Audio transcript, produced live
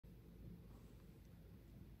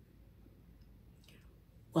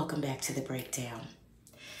Welcome back to the breakdown.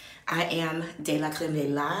 I am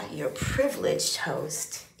DELACREMEDELA, your privileged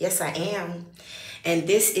host. Yes, I am. And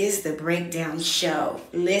this is the breakdown show.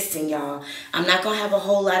 Listen, y'all, I'm not going to have a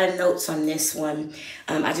whole lot of notes on this one.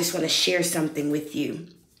 I just want to share something with you.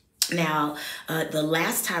 Now, the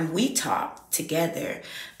last time we talked together,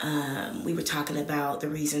 we were talking about the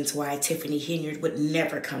reasons why Tiffany Henyard would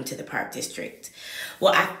never come to the Park District.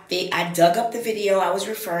 Well, I dug up the video I was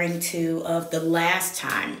referring to of the last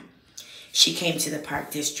time she came to the Park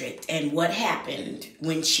District and what happened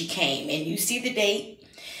when she came. And you see the date,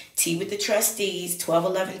 Tea with the Trustees,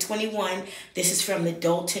 12/11/21. This is from the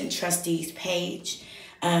Dolton Trustees page.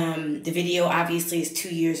 The video obviously is 2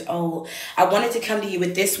 years old. I wanted to come to you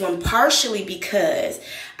with this one partially because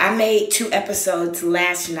I made 2 episodes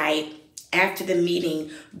last night after the meeting,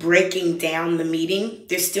 breaking down the meeting.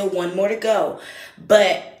 There's still one more to go,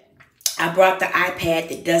 but I brought the iPad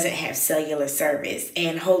that doesn't have cellular service,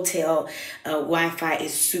 and hotel Wi-Fi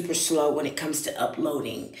is super slow when it comes to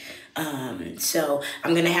uploading. So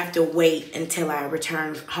I'm going to have to wait until I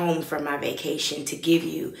return home from my vacation to give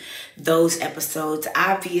you those episodes.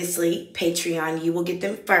 Obviously, Patreon, you will get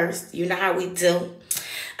them first. You know how we do.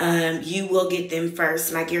 You will get them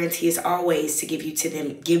first. My guarantee is always to give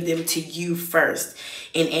them to you first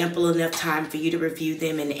in ample enough time for you to review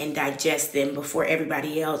them and digest them before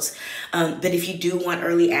everybody else. But if you do want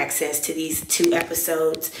early access to these 2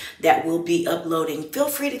 episodes that we'll be uploading, feel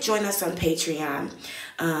free to join us on Patreon.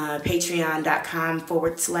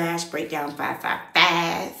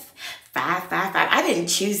 Patreon.com/breakdown555. 555. I didn't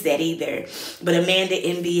choose that either. But Amanda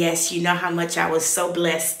MBS, you know how much I was so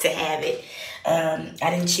blessed to have it. I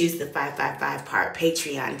didn't choose the 555 part.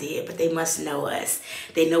 Patreon did, but they must know us.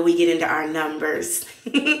 They know we get into our numbers.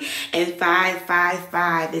 And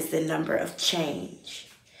 555 is the number of change.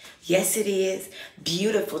 Yes, it is.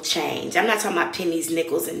 Beautiful change. I'm not talking about pennies,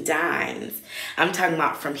 nickels, and dimes. I'm talking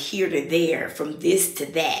about from here to there, from this to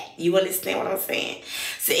that. You understand what I'm saying?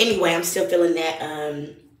 So anyway, I'm still feeling that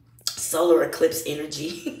solar eclipse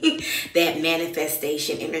energy, that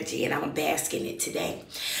manifestation energy, and I'm basking it today.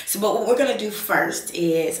 So, but what we're going to do first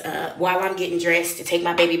is, while I'm getting dressed to take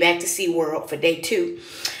my baby back to SeaWorld for day 2,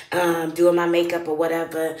 doing my makeup or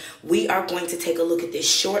whatever, we are going to take a look at this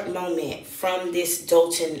short moment from this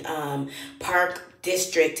Dolton Park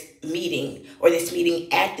District meeting, or this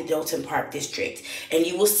meeting at the Dolton Park District. And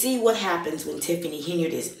you will see what happens when Tiffany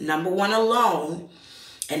Henyard is, number 1, alone,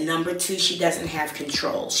 and number 2, she doesn't have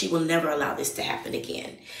control. She will never allow this to happen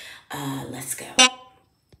again. Let's go.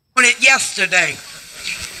 On it yesterday.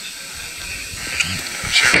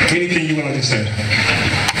 Anything you would like to say?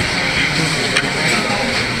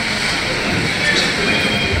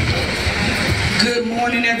 Good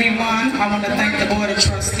morning, everyone. I want to thank the Board of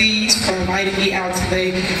Trustees for inviting me out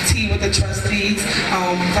today, Tea with the Trustees.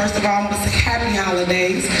 First of all, I want to say happy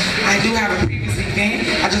holidays. I do have a previous event.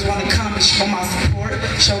 I just want to come and show my support,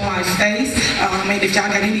 show my face. And if y'all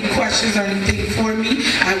got any questions or anything for me,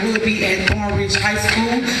 I will be at Thornridge High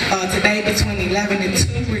School today between 11 and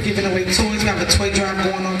 2. We're giving away toys. We have a toy drive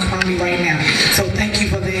going on currently right now. So thank you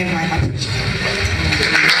for the invite. I appreciate it.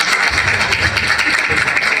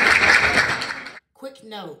 Quick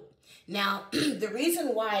note. Now, the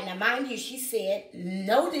reason why, now mind you, she said,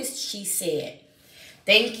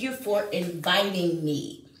 thank you for inviting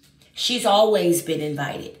me. She's always been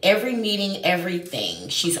invited. Every meeting, everything.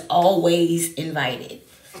 She's always invited.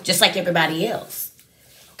 Just like everybody else.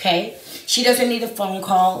 Okay? She doesn't need a phone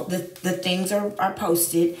call. The things are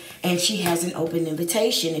posted. And she has an open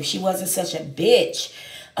invitation. If she wasn't such a bitch,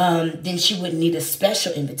 then she wouldn't need a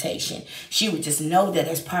special invitation. She would just know that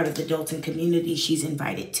as part of the Dolton community, she's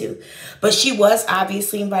invited to. But she was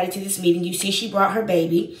obviously invited to this meeting. You see, she brought her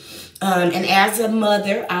baby. And as a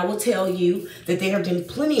mother, I will tell you that there have been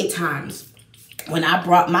plenty of times when I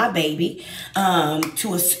brought my baby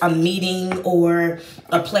to a meeting or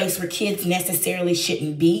a place where kids necessarily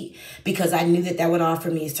shouldn't be, because I knew that that would offer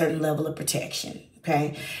me a certain level of protection.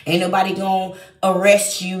 Okay? Ain't nobody gonna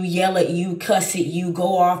arrest you, yell at you, cuss at you,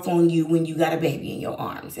 go off on you when you got a baby in your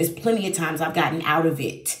arms. There's plenty of times I've gotten out of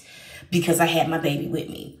it because I had my baby with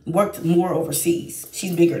me. Worked more overseas.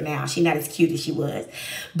 She's bigger now. She's not as cute as she was.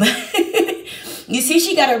 But you see,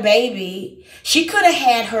 she got her baby. She could have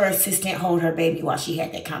had her assistant hold her baby while she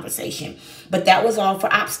had that conversation. But that was all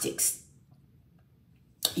for optics.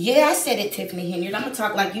 Yeah, I said it, Tiffany Henyard. I'm going to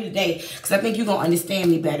talk like you today because I think you're going to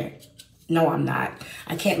understand me better. No, I'm not.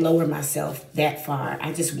 I can't lower myself that far.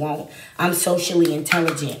 I just won't. I'm socially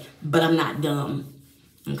intelligent, but I'm not dumb.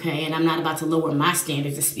 Okay? And I'm not about to lower my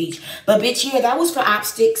standards of speech. But, bitch, yeah, that was for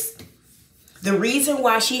optics. The reason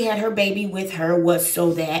why she had her baby with her was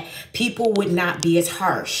so that people would not be as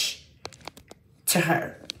harsh to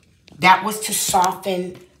her. That was to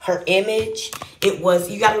soften her image. It was,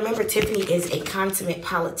 you got to remember, Tiffany is a consummate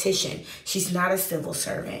politician. She's not a civil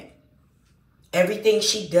servant. Everything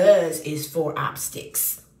she does is for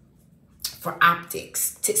optics. For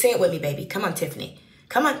optics. Say it with me, baby. Come on, Tiffany.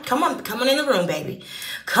 Come on in the room, baby.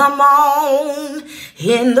 Come on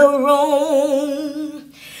in the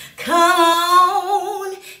room. Come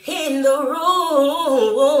on in the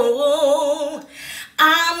room.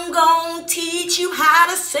 I'm gonna teach you how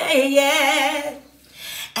to say it.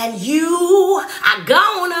 And you are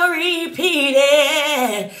gonna repeat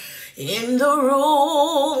it in the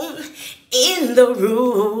room. In the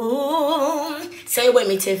room. Say it with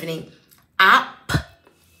me, Tiffany. Op.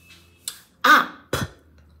 Op.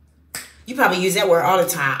 You probably use that word all the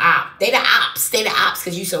time. Op. They the ops. They the ops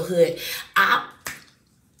because you so hood. Op.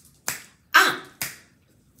 Op.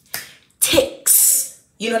 Ticks.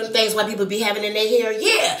 You know the things why people be having in their hair?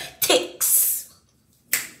 Yeah. Ticks.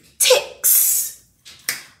 Ticks.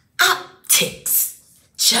 Optics.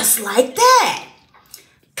 Just like that.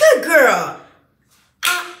 Good girl.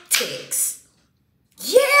 Optics.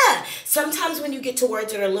 Yeah. Sometimes when you get to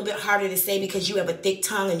words that are a little bit harder to say because you have a thick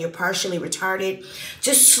tongue and you're partially retarded,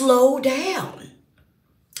 just slow down.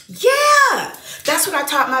 Yeah. That's what I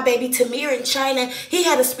taught my baby Tamir in China. He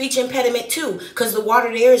had a speech impediment too because the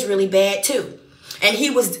water there is really bad too. And he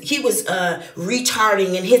was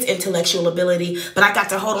retarding in his intellectual ability, but I got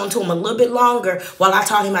to hold on to him a little bit longer while I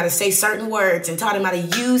taught him how to say certain words and taught him how to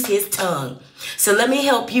use his tongue. So let me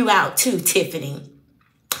help you out too, Tiffany.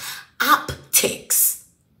 Optics.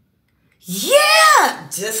 Yeah,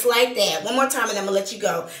 just like that. One more time and I'm going to let you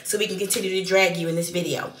go so we can continue to drag you in this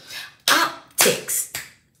video. Optics.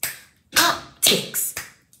 Optics.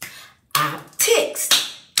 Optics.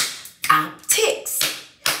 Optics.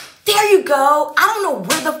 There you go. I don't know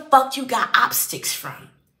where the fuck you got optics from.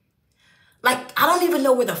 Like, I don't even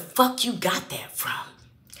know where the fuck you got that from.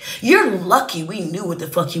 You're lucky we knew what the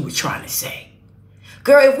fuck you were trying to say.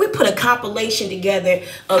 Girl, if we put a compilation together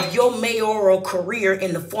of your mayoral career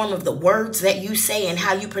in the form of the words that you say and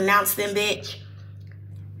how you pronounce them, bitch.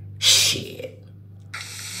 Shit.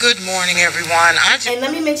 Good morning, everyone. And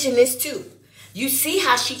let me mention this too. You see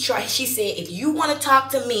how she said, if you want to talk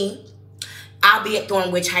to me, I'll be at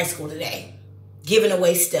Thornwich High School today, giving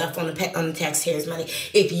away stuff on the taxpayers' money.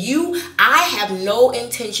 I have no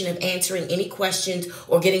intention of answering any questions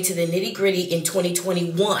or getting to the nitty gritty in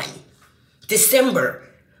 2021. December,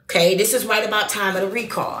 okay? This is right about time of the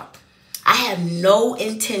recall. I have no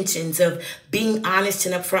intentions of being honest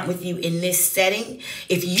and upfront with you in this setting.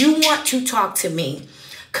 If you want to talk to me,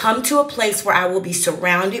 come to a place where I will be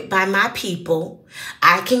surrounded by my people.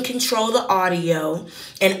 I can control the audio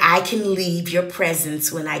and I can leave your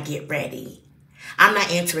presence when I get ready. I'm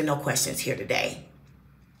not answering no questions here today.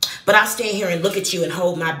 But I'll stand here and look at you and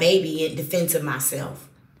hold my baby in defense of myself.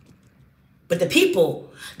 But the people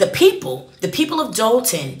of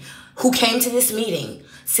Dolton who came to this meeting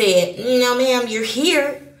said, no, ma'am, you're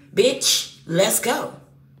here, bitch. Let's go.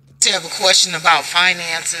 I have a question about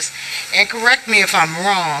finances, and correct me if I'm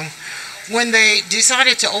wrong. When they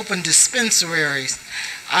decided to open dispensaries,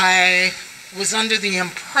 I was under the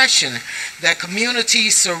impression that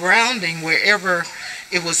communities surrounding wherever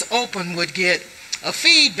it was open would get a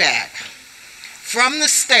feedback from the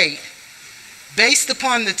state based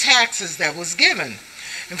upon the taxes that was given.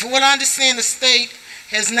 And for what I understand, the state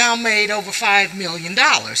has now made over $5 million.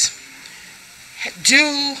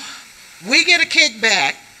 Do we get a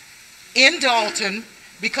kickback in Dolton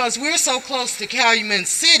because we're so close to Calumet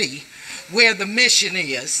City where the mission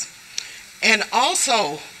is? And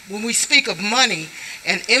also, when we speak of money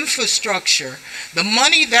and infrastructure, the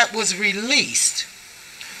money that was released,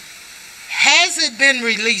 has it been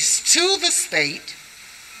released to the state?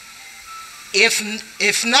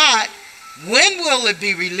 If not, when will it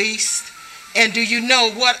be released? And do you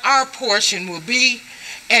know what our portion will be?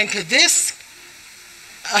 And could this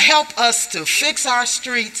help us to fix our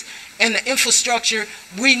streets and the infrastructure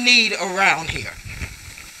we need around here?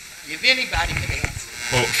 If anybody can answer.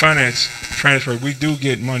 Well, transfer, we do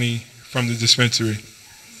get money from the dispensary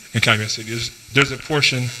in Calumet City. There's a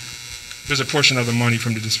portion of the money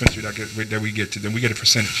from the dispensary that we get to them. We get a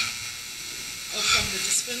percentage. Oh, from the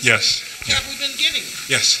dispensary? Yes. Have we been getting it?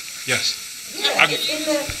 Yes. Yeah, I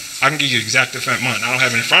can give you exact amount. I don't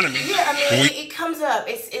have it in front of me. Yeah, I mean, it comes up.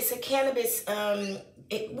 It's a cannabis.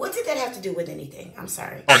 What did that have to do with anything? I'm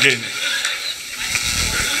sorry. Or getting it.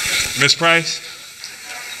 Miss Price?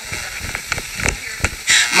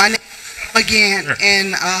 My name again, Sure.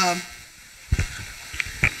 and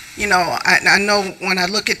You know, I know when I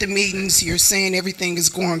look at the meetings, you're saying everything is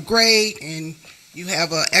going great and you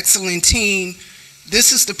have an excellent team.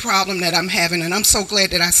 This is the problem that I'm having, and I'm so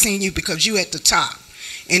glad that I seen you because you at the top,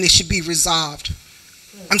 and it should be resolved.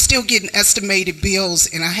 I'm still getting estimated bills,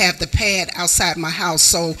 and I have the pad outside my house,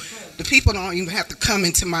 so the people don't even have to come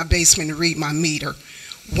into my basement to read my meter.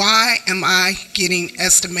 Why am I getting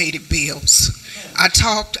estimated bills? I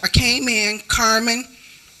came in, Carmen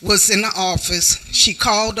was in the office. She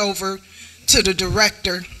called over to the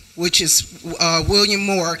director, which is William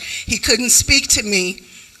Moore. He couldn't speak to me,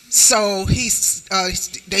 so she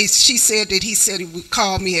said that he said he would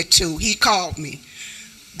call me at 2. He called me.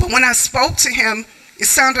 But when I spoke to him, it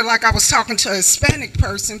sounded like I was talking to a Hispanic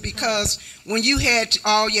person because when you had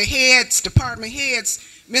all your heads, department heads,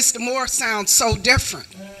 Mr. Moore sounds so different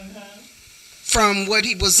from what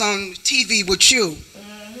he was on TV with you.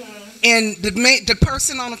 And the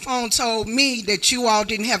person on the phone told me that you all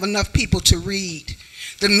didn't have enough people to read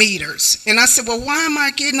the meters. And I said, well, why am I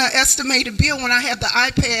getting an estimated bill when I have the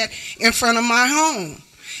iPad in front of my home?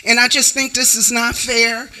 And I just think this is not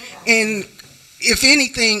fair. And if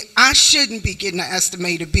anything, I shouldn't be getting an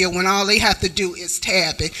estimated bill when all they have to do is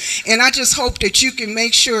tab it. And I just hope that you can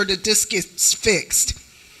make sure that this gets fixed.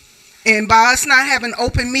 And by us not having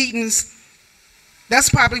open meetings, that's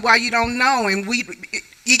probably why you don't know. And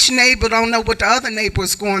each neighbor don't know what the other neighbor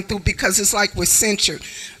is going through because it's like we're censored.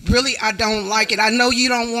 Really, I don't like it. I know you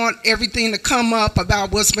don't want everything to come up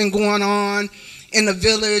about what's been going on in the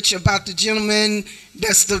village, about the gentleman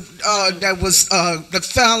that was the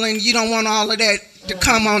felon. You don't want all of that to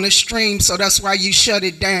come on the stream, so that's why you shut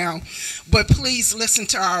it down. But please listen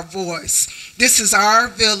to our voice. This is our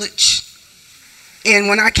village. And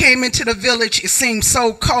when I came into the village, it seemed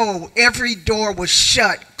so cold. Every door was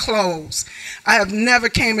shut, closed. I have never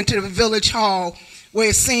came into the village hall where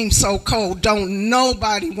it seemed so cold. Don't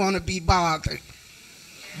nobody want to be bothered.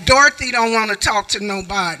 Dorothy don't want to talk to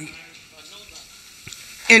nobody.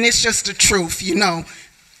 And it's just the truth, you know.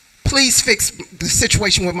 Please fix the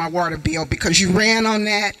situation with my water bill because you ran on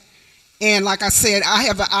that. And like I said, I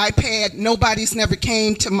have an iPad. Nobody's never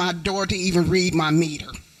came to my door to even read my meter.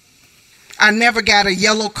 I never got a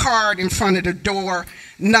yellow card in front of the door,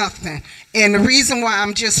 nothing. And the reason why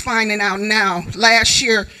I'm just finding out now, last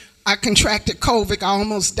year I contracted COVID. I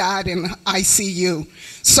almost died in the ICU.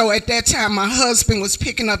 So at that time, my husband was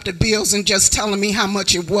picking up the bills and just telling me how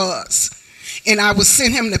much it was. And I would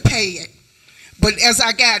send him to pay it. But as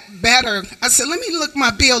I got better, I said, let me look my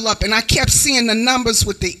bill up. And I kept seeing the numbers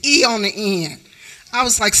with the E on the end. I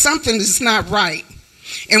was like, something is not right.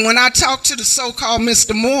 And when I talked to the so-called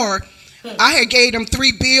Mr. Moore, I had gave him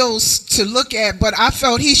 3 bills to look at, but I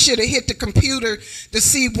felt he should have hit the computer to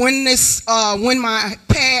see when my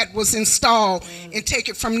pad was installed and take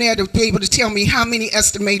it from there to be able to tell me how many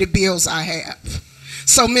estimated bills I have.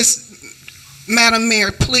 So, Madam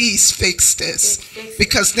Mayor, please fix this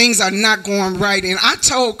because things are not going right. And I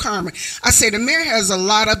told Carmen, I said, the mayor has a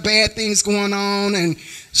lot of bad things going on, and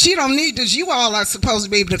she don't need this. You all are supposed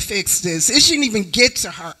to be able to fix this. It shouldn't even get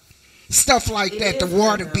to her. Stuff like that, the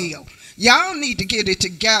water bill. Y'all need to get it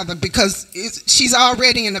together because she's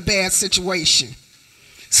already in a bad situation.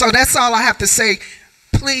 So that's all I have to say.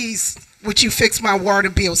 Please, would you fix my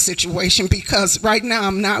water bill situation because right now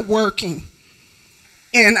I'm not working.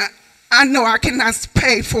 And I know I cannot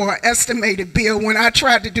pay for an estimated bill when I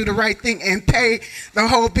tried to do the right thing and pay the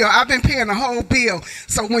whole bill. I've been paying the whole bill.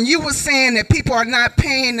 So when you were saying that people are not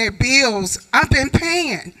paying their bills, I've been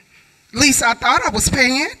paying. At least I thought I was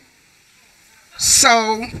paying.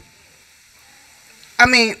 So, I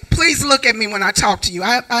mean, please look at me when I talk to you.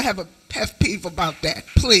 I have a pet peeve about that.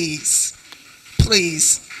 Please.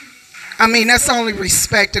 Please. I mean, that's only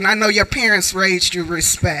respect, and I know your parents raised you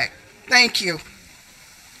respect. Thank you.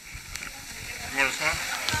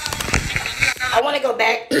 I want to go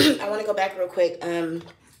back. I want to go back real quick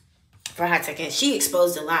for a hot second. She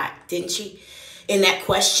exposed a lot, didn't she? In that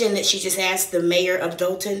question that she just asked the mayor of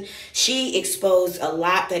Dolton, she exposed a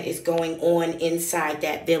lot that is going on inside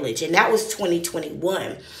that village. And that was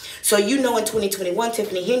 2021. So you know in 2021,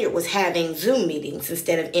 Tiffany Henyard was having Zoom meetings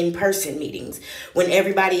instead of in-person meetings. When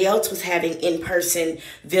everybody else was having in-person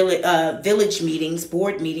village meetings,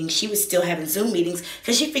 board meetings, she was still having Zoom meetings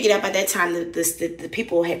because she figured out by that time that the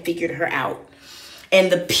people had figured her out.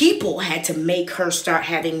 And the people had to make her start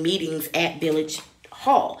having meetings at Village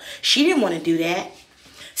Hall. She didn't want to do that.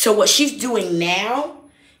 So what she's doing now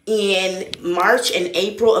in March and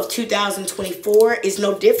April of 2024 is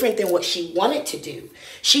no different than what she wanted to do.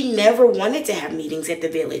 She never wanted to have meetings at the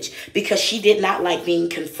village because she did not like being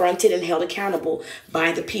confronted and held accountable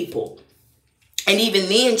by the people. And even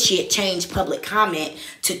then, she had changed public comment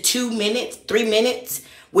to 2 minutes, 3 minutes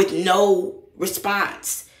with no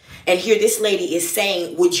response. And here this lady is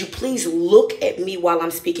saying, would you please look at me while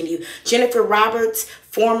I'm speaking to you? Jennifer Roberts,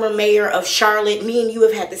 former mayor of Charlotte, me and you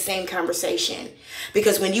have had the same conversation.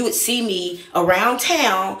 Because when you would see me around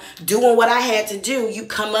town doing what I had to do, you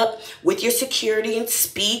come up with your security and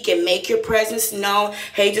speak and make your presence known.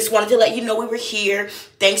 Hey, just wanted to let you know we were here.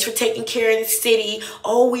 Thanks for taking care of the city.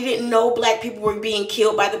 Oh, we didn't know black people were being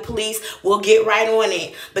killed by the police. We'll get right on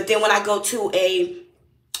it. But then when I go to a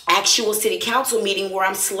actual city council meeting where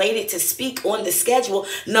I'm slated to speak on the schedule,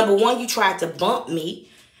 number one, you tried to bump me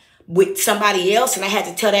with somebody else, and I had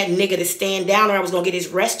to tell that nigga to stand down or I was going to get his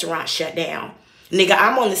restaurant shut down. Nigga,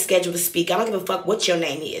 I'm on the schedule to speak. I don't give a fuck what your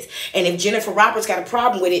name is. And if Jennifer Roberts got a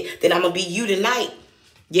problem with it, then I'm going to be you tonight.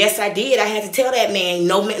 Yes, I did. I had to tell that man,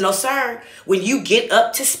 no, sir. When you get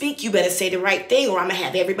up to speak, you better say the right thing or I'm going to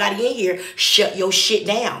have everybody in here shut your shit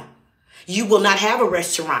down. You will not have a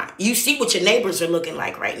restaurant. You see what your neighbors are looking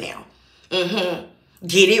like right now.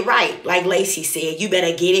 Get it right. Like Lacey said, you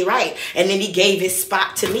better get it right. And then he gave his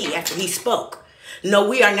spot to me after he spoke. No,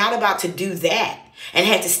 we are not about to do that. And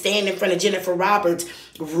had to stand in front of Jennifer Roberts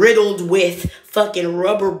riddled with fucking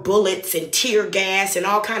rubber bullets and tear gas and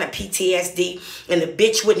all kind of PTSD. And the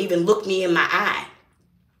bitch wouldn't even look me in my eye.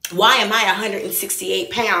 Why am I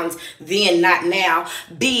 168 pounds, then not now,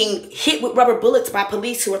 being hit with rubber bullets by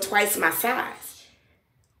police who are twice my size?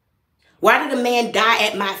 Why did a man die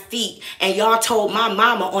at my feet and y'all told my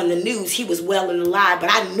mama on the news he was well and alive,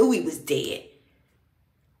 but I knew he was dead?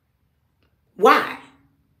 Why?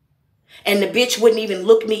 And the bitch wouldn't even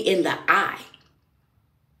look me in the eye.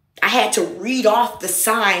 I had to read off the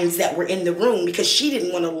signs that were in the room because she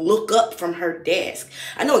didn't want to look up from her desk.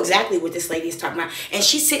 I know exactly what this lady is talking about. And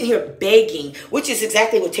she's sitting here begging, which is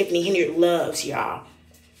exactly what Tiffany Henyard loves, y'all.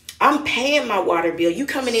 I'm paying my water bill. You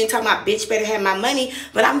coming in talking about bitch better have my money,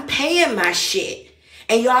 but I'm paying my shit.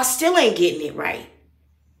 And y'all still ain't getting it right.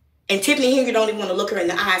 And Tiffany Henyard don't even want to look her in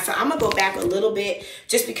the eye. So I'm going to go back a little bit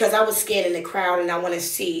just because I was scanning the crowd and I want to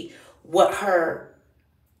see what her,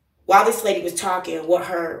 while this lady was talking, what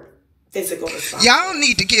her physical response. Y'all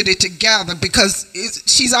need to get it together because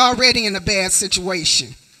she's already in a bad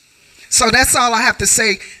situation. So that's all I have to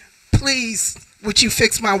say. Please, would you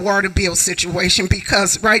fix my water bill situation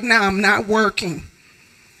because right now I'm not working.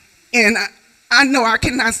 And I know I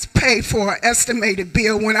cannot pay for an estimated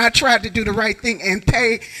bill when I tried to do the right thing and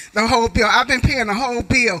pay the whole bill. I've been paying the whole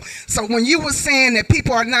bill. So when you were saying that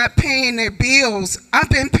people are not paying their bills, I've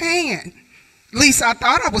been paying. At least I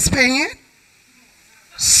thought I was paying.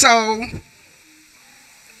 So,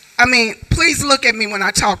 I mean, please look at me when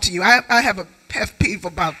I talk to you. I have a pet peeve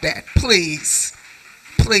about that. Please.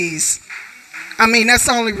 Please. I mean, that's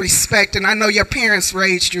only respect, and I know your parents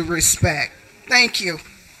raised you respect. Thank you.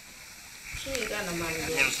 She ain't got no money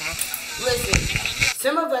yet. Listen,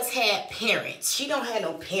 some of us had parents. She don't have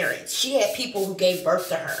no parents. She had people who gave birth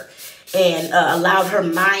to her and allowed her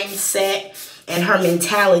mindset and her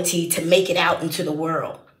mentality to make it out into the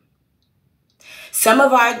world. Some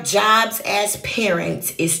of our jobs as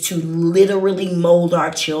parents is to literally mold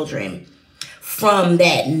our children from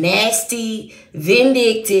that nasty,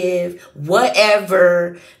 vindictive,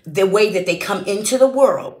 whatever, the way that they come into the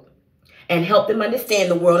world and help them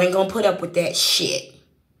understand the world ain't gonna put up with that shit.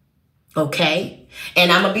 Okay?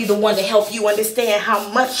 And I'm gonna be the one to help you understand how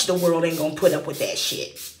much the world ain't gonna put up with that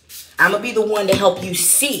shit. I'm gonna be the one to help you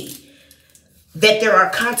see that there are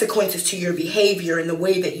consequences to your behavior and the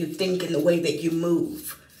way that you think and the way that you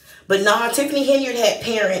move. But nah, Tiffany Henyard had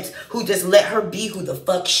parents who just let her be who the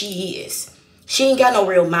fuck she is. She ain't got no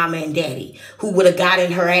real mama and daddy who would have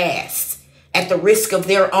gotten her ass at the risk of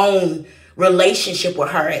their own relationship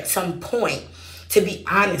with her at some point to be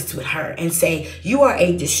honest with her and say, you are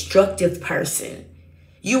a destructive person.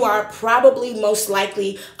 You are probably most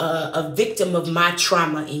likely a victim of my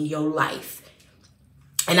trauma in your life.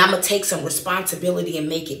 And I'm going to take some responsibility and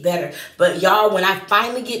make it better. But y'all, when I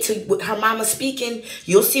finally get to her mama speaking,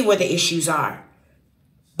 you'll see where the issues are.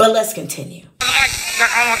 But let's continue.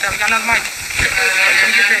 I want that. We got another mic.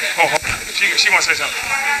 She wants to say something.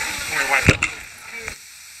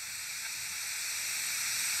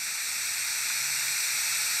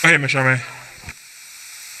 Go ahead, Miss Charmaine.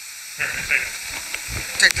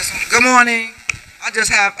 Take this one. Good morning. I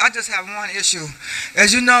just have one issue.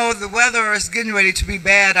 As you know, the weather is getting ready to be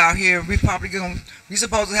bad out here. We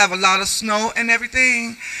supposed to have a lot of snow and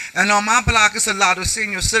everything. And on my block, it's a lot of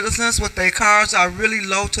senior citizens with their cars are really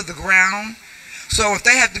low to the ground. So if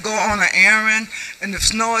they have to go on an errand and the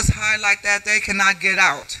snow is high like that, they cannot get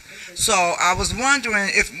out. So I was wondering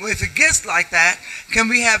if it gets like that, can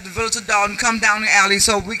we have the village of Dolton come down the alley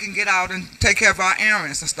so we can get out and take care of our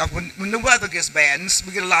errands and stuff when the weather gets bad and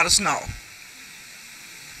we get a lot of snow?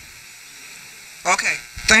 Okay,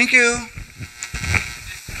 thank you.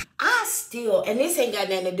 I still, and this ain't got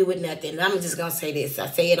nothing to do with nothing. I'm just going to say this. I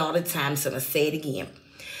say it all the time, so I'm going to say it again.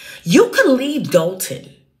 You can leave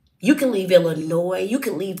Dolton. You can leave Illinois. You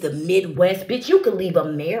can leave the Midwest. Bitch, you can leave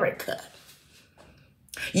America.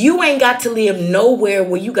 You ain't got to live nowhere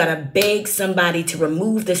where you got to beg somebody to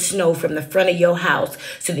remove the snow from the front of your house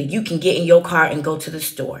so that you can get in your car and go to the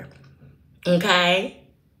store. Okay?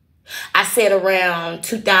 I said around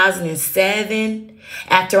 2007,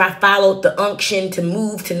 after I followed the unction to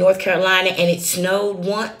move to North Carolina and it snowed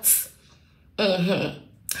once.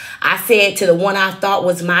 I said to the one I thought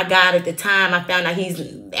was my God at the time, I found out he's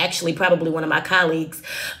actually probably one of my colleagues.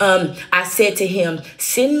 I said to him,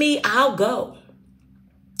 send me, I'll go.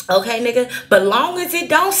 Okay, nigga? But long as it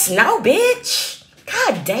don't snow, bitch.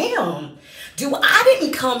 God damn. Dude, I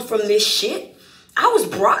didn't come from this shit. I was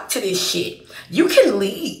brought to this shit. You can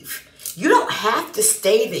leave. You don't have to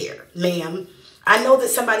stay there, ma'am. I know that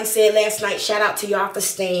somebody said last night, shout out to y'all for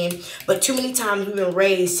staying, but too many times we've been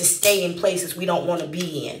raised to stay in places we don't want to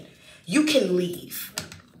be in. You can leave.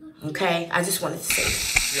 Okay? I just wanted to say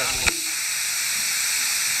that.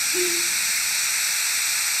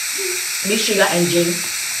 Mishiga and Jim.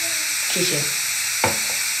 Kisha.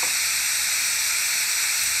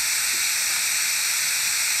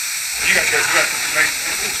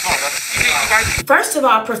 First of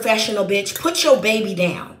all, professional bitch, put your baby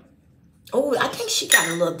down. Oh, I think she got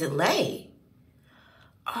a little delay.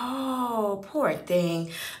 Oh, poor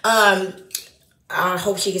thing. I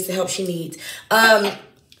hope she gets the help she needs.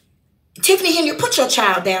 Tiffany Henyard, put your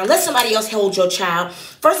child down. Let somebody else hold your child.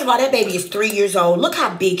 First of all, that baby is 3 years old. Look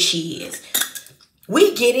how big she is.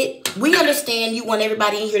 We get it. We understand you want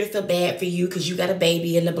everybody in here to feel bad for you because you got a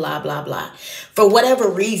baby and the blah, blah, blah. For whatever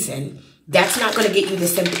reason, that's not going to get you the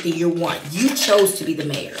sympathy you want. You chose to be the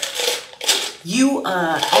mayor. You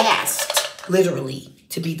asked, literally,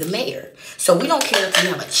 to be the mayor. So we don't care if you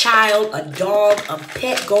have a child, a dog, a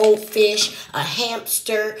pet goldfish, a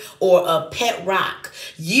hamster, or a pet rock.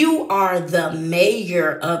 You are the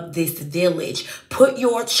mayor of this village. Put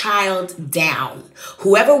your child down.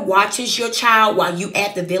 Whoever watches your child while you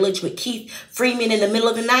at the village with Keith Freeman in the middle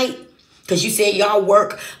of the night, because you said y'all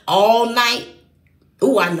work all night.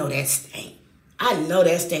 Ooh, I know that stink. I know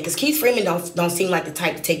that stink. Because Keith Freeman don't seem like the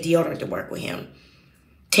type to take deodorant to work with him.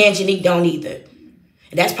 Tangenique don't either.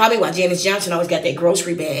 And that's probably why Janice Johnson always got that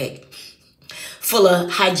grocery bag full of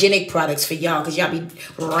hygienic products for y'all. Because y'all be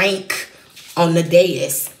rank on the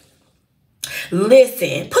dais.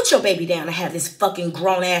 Listen, put your baby down and have this fucking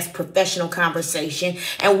grown-ass professional conversation.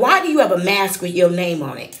 And why do you have a mask with your name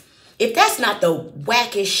on it? If that's not the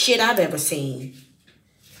wackest shit I've ever seen.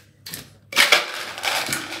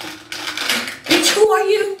 Bitch, who are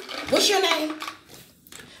you? What's your name?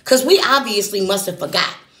 Because we obviously must have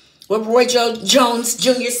forgot. What Roy Jones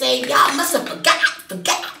Jr. say? Y'all must have forgot.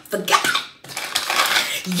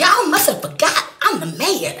 Y'all must have forgot I'm the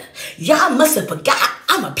mayor. Y'all must have forgot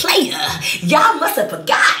I'm a player. Y'all must have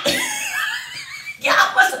forgot.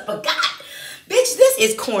 Y'all must have forgot. Bitch, this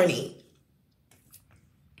is corny.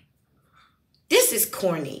 This is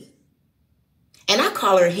corny. And I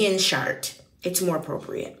call her Henyard. It's more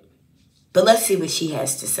appropriate. But let's see what she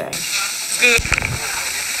has to say.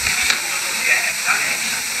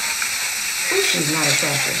 Ooh, she's not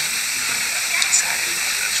attractive.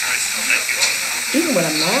 Even with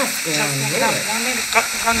a mask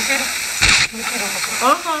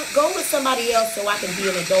on. Go with somebody else so I can be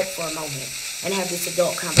an adult for a moment and have this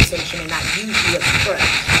adult conversation and not use you as a crutch.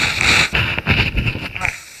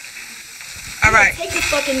 All right. Take your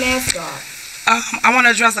fucking mask off. I want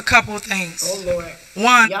to address a couple of things. Oh, Lord.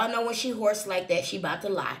 One. Y'all know when she hoarse like that, she about to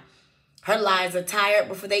lie. Her lies are tired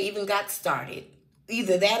before they even got started.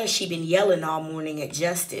 Either that or she been yelling all morning at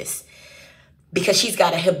Justice because she's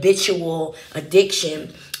got a habitual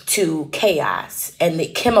addiction to chaos and the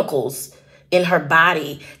chemicals in her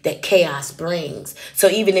body that chaos brings. So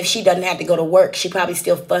even if she doesn't have to go to work, she probably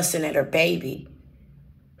still fussing at her baby.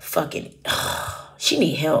 Fucking, she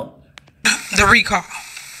need help. The recall.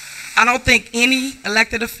 I don't think any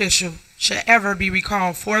elected official should ever be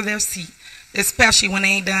recalled for their seat, especially when they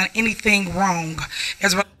ain't done anything wrong.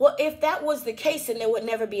 Well, if that was the case, then there would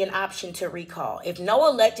never be an option to recall. If no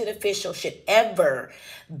elected official should ever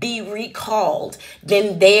be recalled,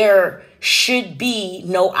 then there should be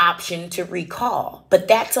no option to recall. But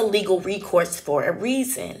that's a legal recourse for a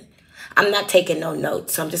reason. I'm not taking no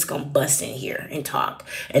notes, so I'm just going to bust in here and talk.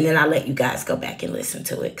 And then I'll let you guys go back and listen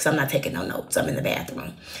to it because I'm not taking no notes. I'm in the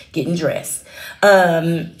bathroom getting dressed.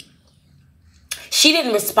 She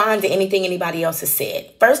didn't respond to anything anybody else has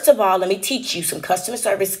said. First of all, let me teach you some customer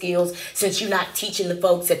service skills since you're not teaching the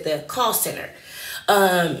folks at the call center.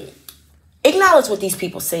 Acknowledge what these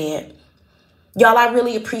people said. Y'all, I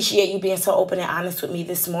really appreciate you being so open and honest with me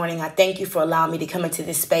this morning. I thank you for allowing me to come into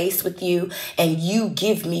this space with you and you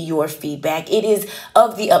give me your feedback. It is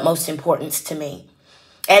of the utmost importance to me.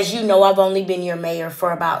 As you know, I've only been your mayor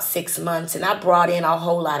for about 6 months and I brought in a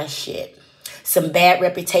whole lot of shit. Some bad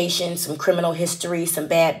reputation, some criminal history, some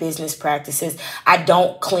bad business practices. I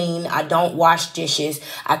don't clean. I don't wash dishes.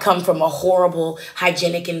 I come from a horrible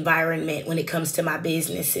hygienic environment when it comes to my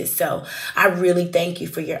businesses. So I really thank you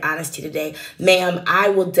for your honesty today. Ma'am, I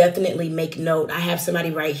will definitely make note. I have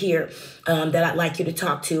somebody right here that I'd like you to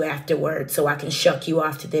talk to afterwards so I can shuck you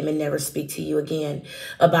off to them and never speak to you again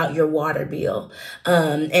about your water bill.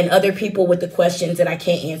 And other people with the questions that I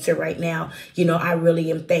can't answer right now, you know, I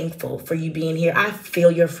really am thankful for you being here. I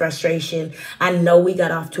feel your frustration. I know we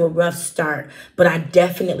got off to a rough start, but I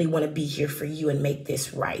definitely want to be here for you and make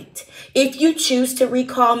this right. If you choose to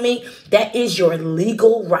recall me, that is your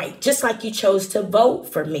legal right. Just like you chose to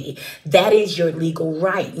vote for me, that is your legal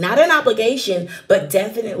right. Not an obligation, but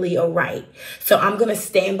definitely a right. So I'm going to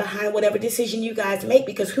stand behind whatever decision you guys make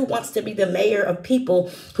because who wants to be the mayor of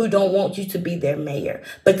people who don't want you to be their mayor?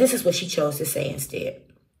 But this is what she chose to say instead.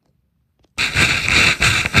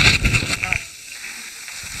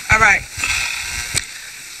 All right.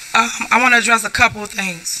 I want to address a couple of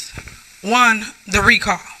things. One, the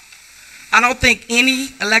recall. I don't think any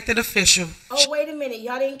elected official... Oh, wait a minute.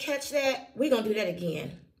 Y'all didn't catch that? We're going to do that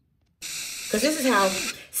again. Because this is how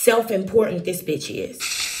self-important this bitch is.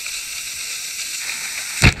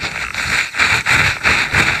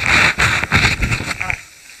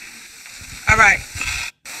 All right.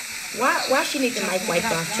 Why she need the mic wiped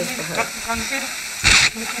off just for her?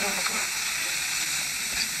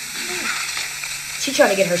 She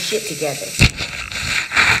trying to get her shit together.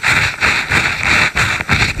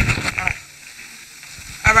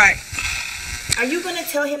 All right. Are you going to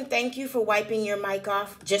tell him thank you for wiping your mic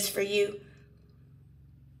off just for you?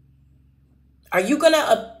 Are you going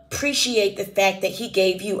to appreciate the fact that he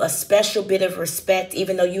gave you a special bit of respect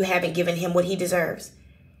even though you haven't given him what he deserves?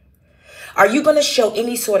 Are you going to show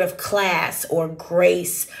any sort of class or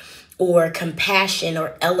grace or compassion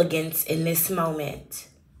or elegance in this moment?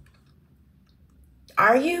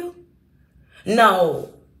 Are you?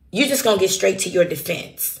 No. You're just going to get straight to your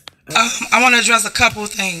defense. I want to address a couple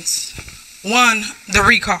of things. One, the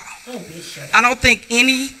recall. Oh, bitch, shut up. I don't think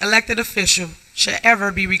any elected official should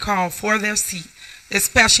ever be recalled for their seat,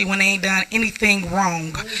 especially when they ain't done anything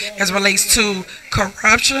wrong as relates to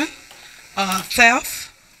corruption, theft,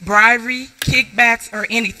 bribery, kickbacks, or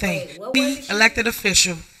anything. Any elected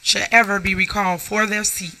official should ever be recalled for their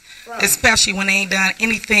seat, especially when they ain't done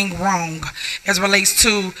anything wrong as relates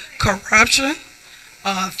to corruption,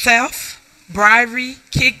 theft, bribery,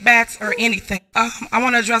 kickbacks, or anything. I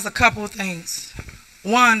want to address a couple of things.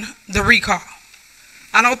 One, the recall.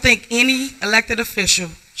 I don't think any elected official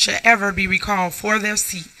should ever be recalled for their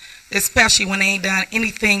seat, especially when they ain't done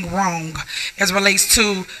anything wrong as relates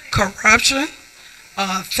to corruption,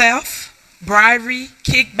 theft, bribery,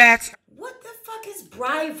 kickbacks. What the fuck is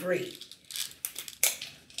bribery?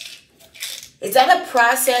 Is that a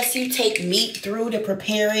process you take meat through to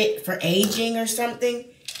prepare it for aging or something?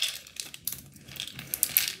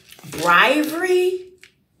 Bribery?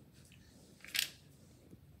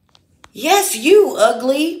 Yes, you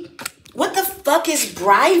ugly. What the fuck is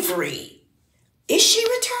bribery? Is she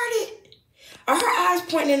retarded? Are her eyes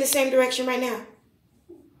pointing in the same direction right now?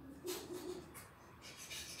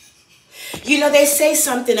 You know, they say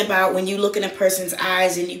something about when you look in a person's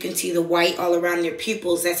eyes and you can see the white all around their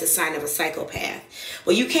pupils, that's a sign of a psychopath.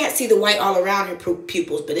 Well, you can't see the white all around her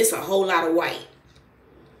pupils, but it's a whole lot of white.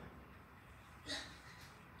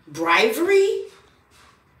 Bribery?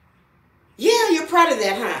 Yeah, you're proud of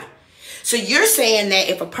that, huh? So you're saying that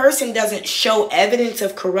if a person doesn't show evidence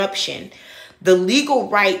of corruption, the legal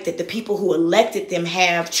right that the people who elected them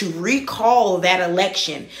have to recall that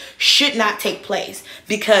election should not take place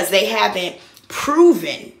because they haven't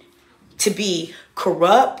proven to be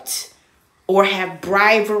corrupt or have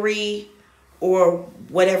bribery or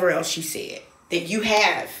whatever else you said. That you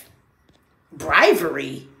have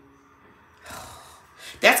bribery.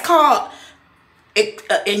 That's called,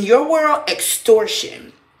 in your world,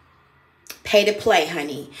 extortion. Pay to play,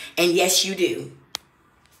 honey. And yes, you do.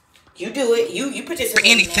 You do it. You participate for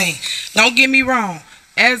anything. Don't get me wrong.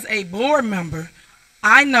 As a board member,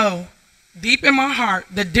 I know deep in my heart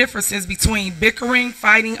the differences between bickering,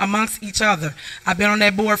 fighting amongst each other. I've been on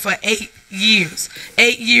that board for 8 years.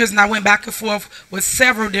 8 years, and I went back and forth with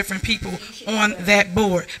several different people on that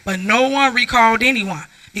board. But no one recalled anyone,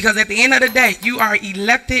 because at the end of the day, you are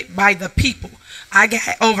elected by the people. I got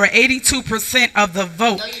over 82% of the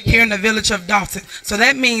vote here in the village of Dolton. So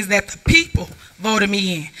that means that the people voted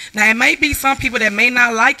me in. Now, it may be some people that may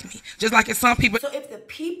not like me, just like it's some people. So if the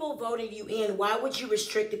people voted you in, why would you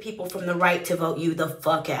restrict the people from the right to vote you the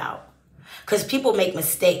fuck out? Because people make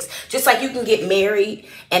mistakes. Just like you can get married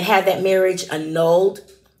and have that marriage annulled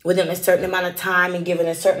within a certain amount of time and given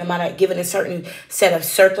a certain set of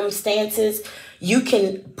circumstances, you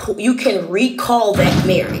can recall that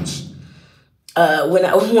marriage.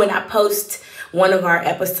 When I post one of our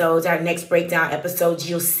episodes, our next breakdown episodes,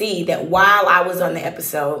 you'll see that while I was on the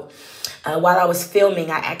episode, while I was filming,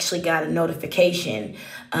 I actually got a notification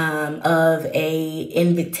of a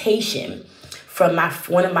invitation from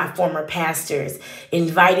one of my former pastors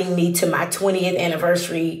inviting me to my 20th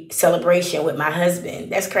anniversary celebration with my husband.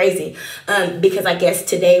 That's crazy, because I guess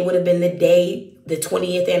today would have been the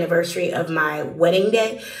 20th anniversary of my wedding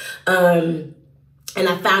day. And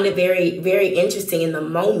I found it very, very interesting in the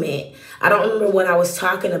moment. I don't remember what I was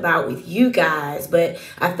talking about with you guys, but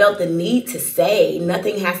I felt the need to say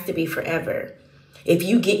nothing has to be forever. If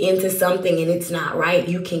you get into something and it's not right,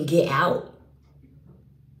 you can get out.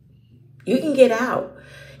 You can get out.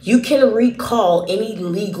 You can recall any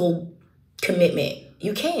legal commitment.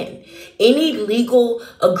 You can. Any legal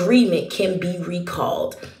agreement can be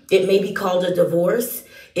recalled. It may be called a divorce.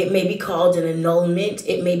 It may be called an annulment.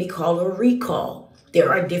 It may be called a recall. There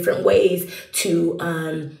are different ways to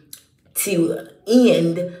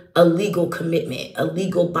end a legal commitment, a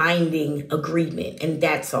legal binding agreement, and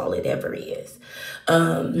that's all it ever is.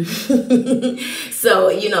 So,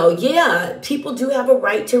 yeah, people do have a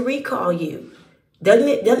right to recall you. Doesn't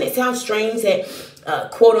it sound strange that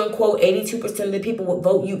quote unquote 82% of the people would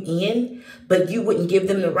vote you in, but you wouldn't give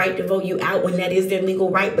them the right to vote you out when that is their legal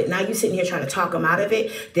right? But now you're sitting here trying to talk them out of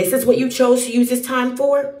it. This is what you chose to use this time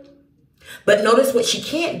for? But notice what she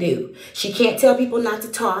can't do. She can't tell people not to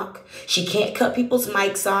talk. She can't cut people's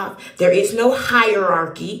mics off. There is no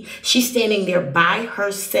hierarchy. She's standing there by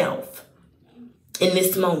herself in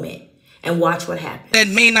this moment. And watch what happens. That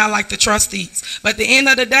may not like the trustees. But at the end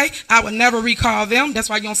of the day, I would never recall them. That's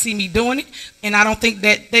why you don't see me doing it. And I don't think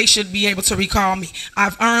that they should be able to recall me.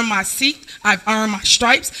 I've earned my seat. I've earned my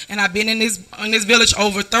stripes. And I've been in this village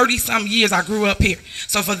over 30-some years. I grew up here.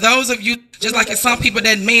 So for those of you, just like it's some people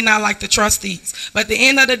that may not like the trustees. But at the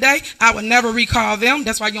end of the day, I would never recall them.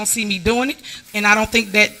 That's why you don't see me doing it. And I don't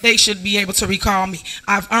think that they should be able to recall me.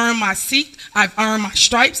 I've earned my seat. I've earned my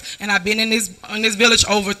stripes. And I've been in this village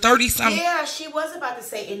over 30-some. Yeah, she was about to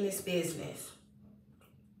say in this business.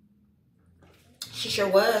 She sure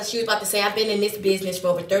was. She was about to say, I've been in this business for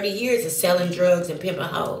over 30 years of selling drugs and pimping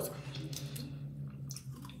hoes.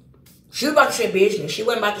 She was about to say business. She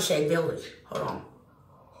wasn't about to say village. Hold on.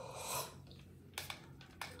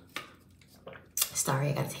 Sorry,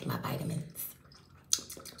 I gotta take my vitamins.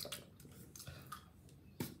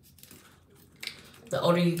 The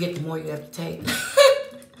older you get, the more you have to take.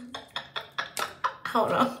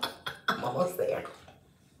 Hold on. I'm almost there.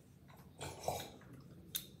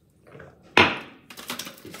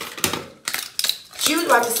 She was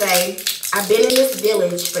about to say, I've been in this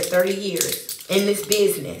village for 30 years, in this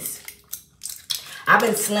business. I've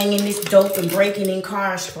been slinging this dope and breaking in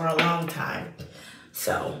cars for a long time.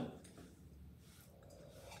 So,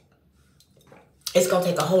 it's going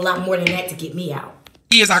to take a whole lot more than that to get me out.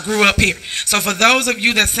 Years I grew up here. So for those of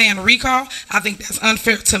you that's saying recall, I think that's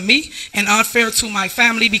unfair to me and unfair to my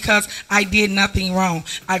family because I did nothing wrong.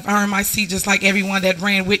 I've earned my seat just like everyone that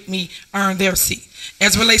ran with me earned their seat.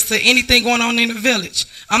 As relates to anything going on in the village,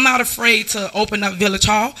 I'm not afraid to open up Village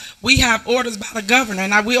Hall. We have orders by the governor,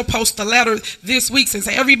 and I will post a letter this week since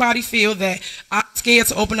everybody feel that I'm scared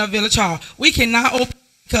to open up Village Hall. We cannot open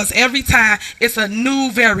because every time it's a new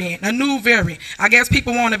variant. I guess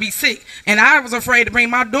people want to be sick. And I was afraid to bring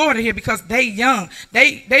my daughter here because they young.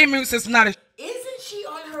 They immune system not as... Isn't she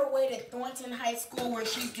on her way to Thornton High School where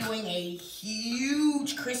she's doing a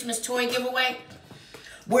huge Christmas toy giveaway?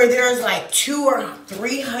 Where there's like 200 or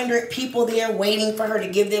 300 people there waiting for her to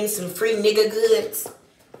give them some free nigga goods.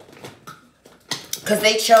 Because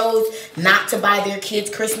they chose not to buy their kids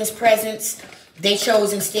Christmas presents. They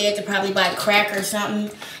chose instead to probably buy crack or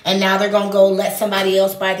something. And now they're going to go let somebody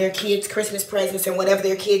else buy their kids Christmas presents. And whatever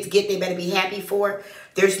their kids get, they better be happy for.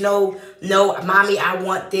 There's no, mommy, I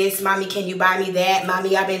want this. Mommy, can you buy me that?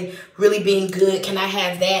 Mommy, I've been really being good. Can I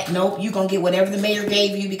have that? Nope, you're going to get whatever the mayor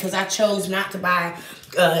gave you because I chose not to buy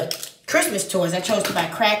Christmas toys. I chose to buy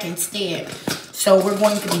crack instead. So we're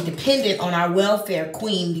going to be dependent on our welfare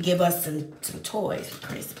queen to give us some toys for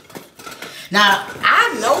Christmas. Now,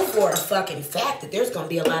 I know for a fucking fact that there's going to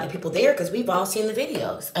be a lot of people there because we've all seen the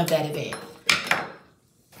videos of that event.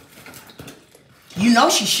 You know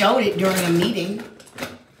she showed it during a meeting.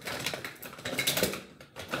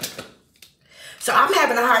 So I'm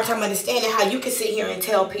having a hard time understanding how you can sit here and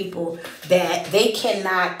tell people that they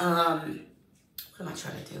cannot, what am I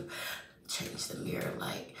trying to do? Change the mirror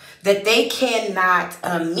light. That they cannot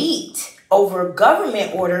meet over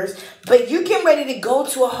government orders, but you get ready to go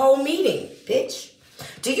to a whole meeting, bitch.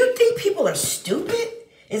 Do you think people are stupid?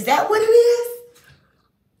 Is that what it is?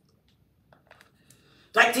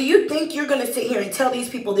 Like, do you think you're going to sit here and tell these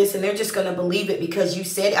people this and they're just going to believe it because you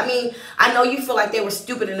said it? I mean, I know you feel like they were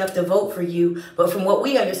stupid enough to vote for you, but from what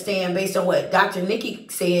we understand, based on what Dr. Nikki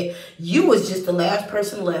said, you was just the last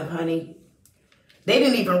person left, honey. They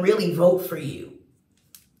didn't even really vote for you.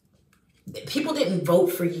 People didn't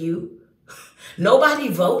vote for you. Nobody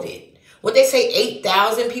voted. What they say,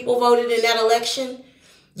 8,000 people voted in that election?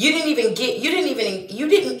 You didn't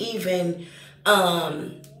even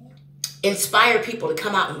inspire people to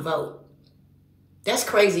come out and vote. That's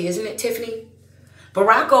crazy, isn't it, Tiffany?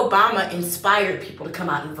 Barack Obama inspired people to come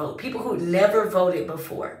out and vote. People who never voted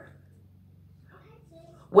before.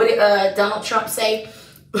 What did Donald Trump say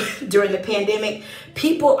during the pandemic?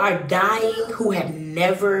 People are dying who have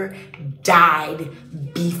never died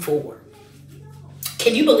before.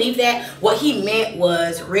 Can you believe that? What he meant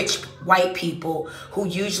was rich white people who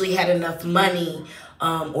usually had enough money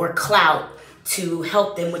or clout to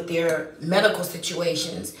help them with their medical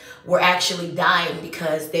situations were actually dying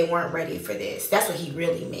because they weren't ready for this. That's what he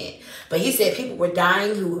really meant. But he said people were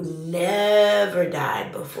dying who never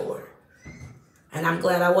died before. And I'm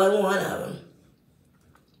glad I wasn't one of them.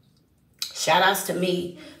 Shout outs to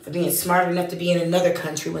me for being smart enough to be in another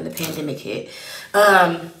country when the pandemic hit.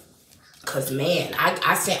 Because, man,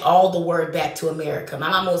 I sent all the word back to America. My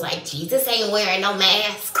mama was like, Jesus ain't wearing no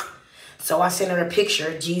mask. So I sent her a picture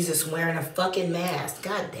of Jesus wearing a fucking mask.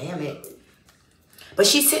 God damn it. But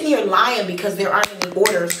she's sitting here lying because there aren't any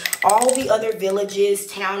orders. All the other villages,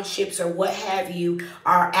 townships, or what have you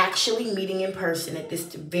are actually meeting in person at this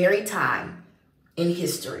very time in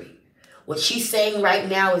history. What she's saying right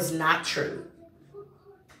now is not true.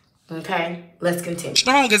 Okay, let's continue.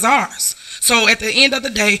 Strong as ours. So at the end of the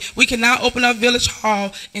day, we cannot open up Village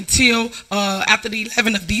Hall until after the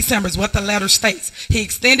 11th of December is what the letter states. He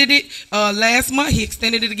extended it last month. He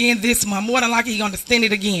extended it again this month. More than likely, he's going to extend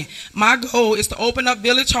it again. My goal is to open up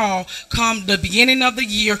Village Hall come the beginning of the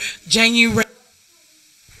year, January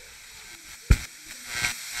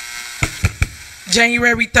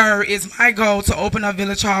 3rd is my goal to open up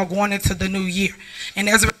Village Hall going into the new year. And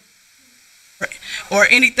as a or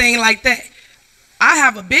anything like that. I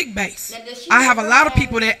have a big base. I have a lot of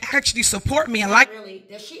people that actually support me and like. Really,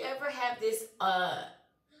 does she ever have this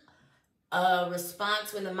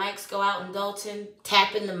response when the mics go out in Dolton,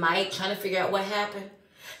 tapping the mic, trying to figure out what happened?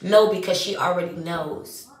 No, because she already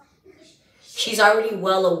knows. She's already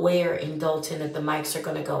well aware in Dolton that the mics are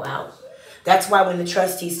going to go out. That's why when the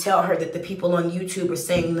trustees tell her that the people on YouTube are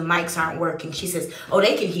saying the mics aren't working, she says, oh,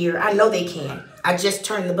 they can hear. I know they can. I just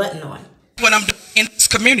turned the button on. What I'm doing in this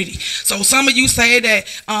community. So some of you say that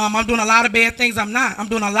I'm doing a lot of bad things. I'm not. I'm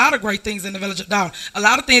doing a lot of great things in the village of Dolton. A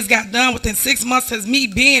lot of things got done within 6 months as me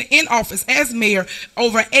being in office as mayor,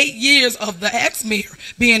 over 8 years of the ex-mayor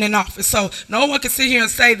being in office. So no one can sit here and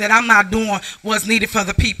say that I'm not doing what's needed for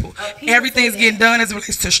the people. Everything's getting done as it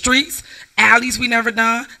relates to streets, alleys we never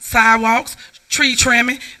done, sidewalks, tree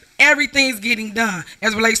trimming. Everything's getting done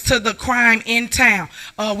as it relates to the crime in town.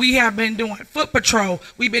 We have been doing foot patrol.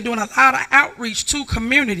 We've been doing a lot of outreach to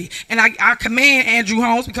community. And I commend Andrew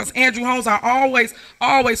Holmes because Andrew Holmes are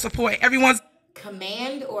always support everyone's.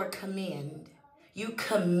 Command or commend? You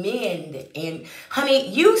commend. And honey,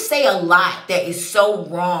 you say a lot that is so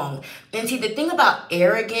wrong. And see, the thing about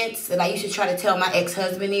arrogance that I used to try to tell my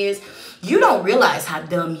ex-husband is you don't realize how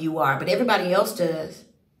dumb you are, but everybody else does.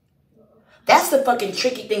 That's the fucking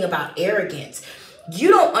tricky thing about arrogance. You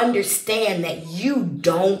don't understand that you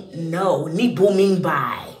don't know. Ni booming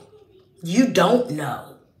by. You don't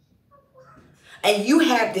know. And you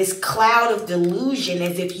have this cloud of delusion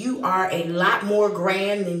as if you are a lot more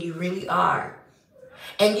grand than you really are.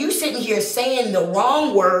 And you sitting here saying the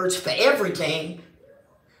wrong words for everything,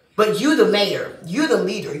 but you the mayor, you the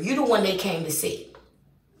leader, you the one they came to see.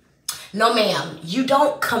 No, ma'am, you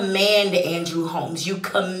don't command Andrew Holmes. You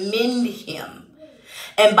commend him.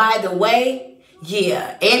 And by the way,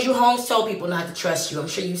 yeah, Andrew Holmes told people not to trust you. I'm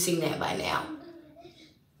sure you've seen that by now.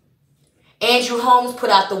 Andrew Holmes put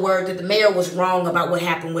out the word that the mayor was wrong about what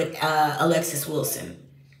happened with Alexis Wilson.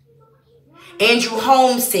 Andrew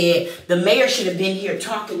Holmes said the mayor should have been here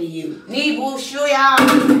talking to you.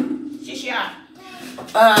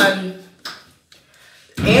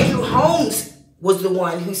 Andrew Holmes was the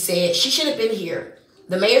one who said she should have been here.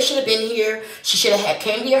 The mayor should have been here. She should have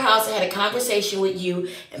came to your house and had a conversation with you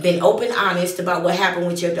and been open, honest about what happened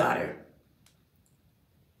with your daughter.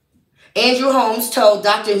 Andrew Holmes told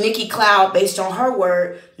Dr. Nikki Cloud, based on her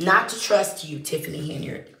word, not to trust you, Tiffany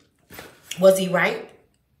Henyard. Was he right?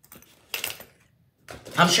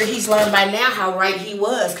 I'm sure he's learned by now how right he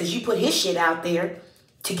was, because you put his shit out there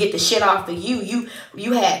to get the shit off of you.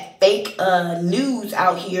 You had fake news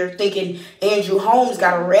out here thinking Andrew Holmes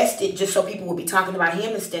got arrested just so people would be talking about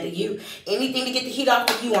him instead of you. Anything to get the heat off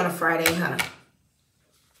of you on a Friday, huh?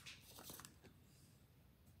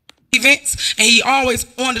 Events, and he always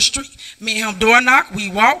on the street. Me and him door knock, we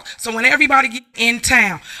walk. So when everybody get in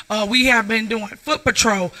town, we have been doing foot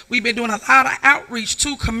patrol. We've been doing a lot of outreach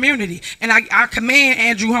to community, and I commend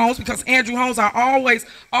Andrew Holmes, because Andrew Holmes are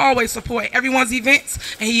always support everyone's events,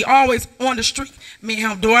 and he always on the street. Me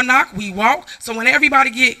and him door knock, we walk. So when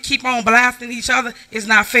everybody keep on blasting each other, it's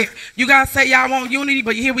not fair. You guys say y'all want unity,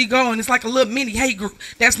 but here we go, and it's like a little mini hate group.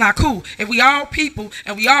 That's not cool. If we all people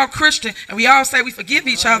and we all Christian and we all say we forgive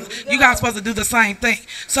each other, you guys supposed to do the same thing.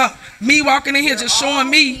 So me walking in here just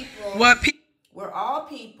showing me what people. We're all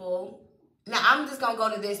people. Now I'm just gonna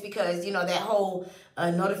go to this because you know that whole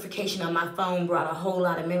notification on my phone brought a whole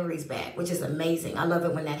lot of memories back, which is amazing. I love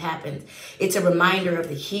it when that happens. It's a reminder of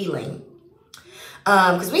the healing.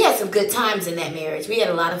 Because we had some good times in that marriage. We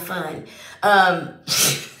had a lot of fun. A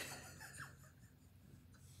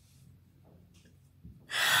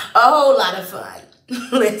whole lot of fun.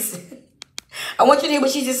 Listen. I want you to hear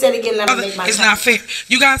what she just said again. It's not fair.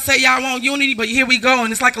 You guys say y'all want unity, but here we go,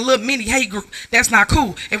 and it's like a little mini hate group. That's not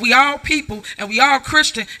cool. If we all people and we all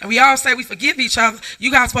Christian and we all say we forgive each other,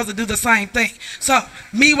 you guys supposed to do the same thing. So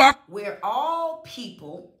me walk. We're all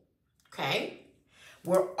people, okay?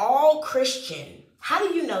 We're all Christian. How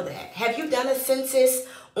do you know that? Have you done a census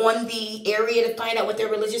on the area to find out what their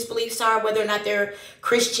religious beliefs are, whether or not they're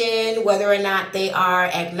Christian, whether or not they are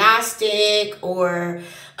agnostic, or,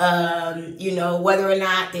 you know, whether or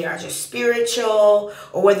not they are just spiritual,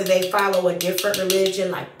 or whether they follow a different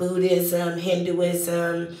religion like Buddhism,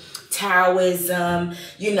 Hinduism, Taoism,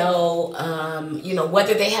 you know,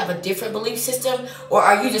 whether they have a different belief system, or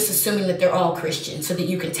are you just assuming that they're all Christian so that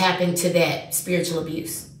you can tap into that spiritual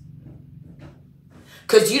abuse?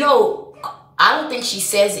 Because, you know, I don't think she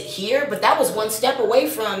says it here, but that was one step away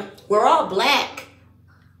from, we're all black.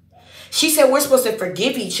 She said we're supposed to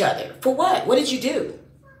forgive each other. For what? What did you do?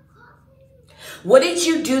 What did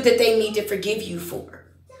you do that they need to forgive you for?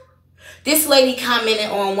 This lady commented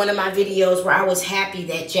on one of my videos where I was happy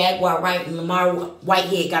that Jaguar Wright and Lamar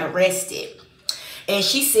Whitehead got arrested. And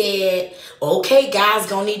she said, okay, God's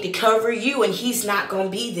going to need to cover you and he's not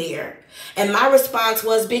going to be there. And my response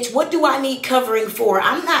was, bitch, what do I need covering for?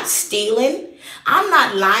 I'm not stealing. I'm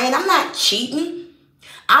not lying. I'm not cheating.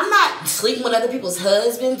 I'm not sleeping with other people's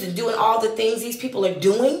husbands and doing all the things these people are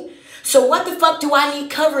doing. So what the fuck do I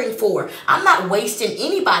need covering for? I'm not wasting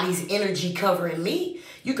anybody's energy covering me.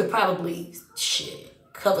 You could probably,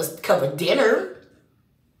 cover dinner,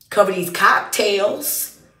 cover these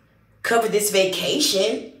cocktails, cover this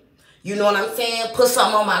vacation. You know what I'm saying? Put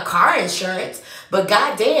something on my car insurance. But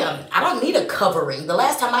goddamn, I don't need a covering. The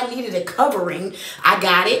last time I needed a covering, I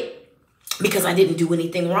got it because I didn't do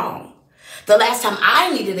anything wrong. The last time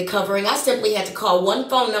I needed a covering, I simply had to call one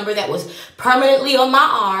phone number that was permanently on my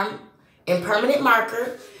arm in permanent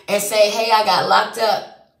marker and say, hey, I got locked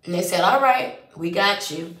up. And they said, all right, we got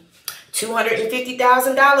you.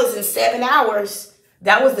 $250,000 in 7 hours.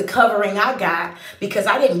 That was the covering I got because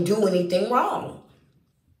I didn't do anything wrong.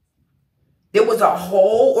 There was a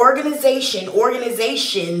whole organizations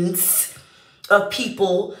of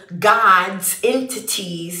people, gods,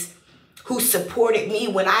 entities who supported me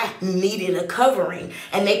when I needed a covering.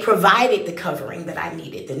 And they provided the covering that I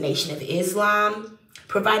needed. The Nation of Islam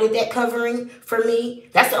provided that covering for me.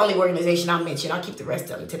 That's the only organization I'll mention. I'll keep the rest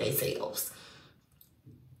of them to themselves.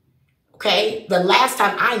 Okay? The last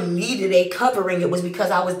time I needed a covering, it was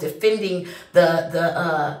because I was defending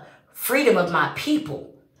the freedom of my people.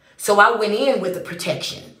 So I went in with the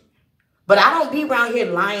protection. But I don't be around here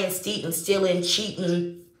lying, stealing,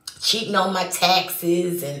 cheating on my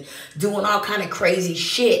taxes and doing all kind of crazy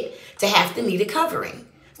shit to have to need a covering.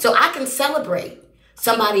 So I can celebrate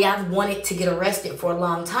somebody I've wanted to get arrested for a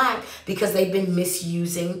long time because they've been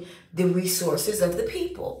misusing the resources of the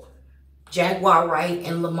people. Jaguar Wright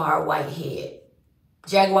and Lamar Whitehead.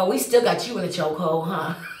 Jaguar, we still got you in a chokehold,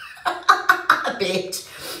 huh? Bitch.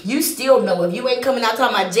 You still know if you ain't coming out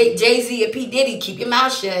talking about Jay-Z and P. Diddy, keep your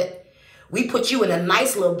mouth shut. We put you in a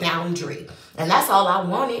nice little boundary. And that's all I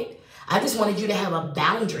wanted. I just wanted you to have a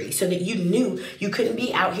boundary so that you knew you couldn't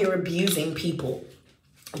be out here abusing people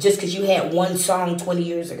just because you had one song 20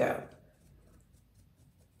 years ago.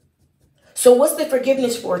 So what's the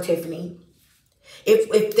forgiveness for, Tiffany?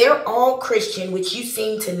 If they're all Christian, which you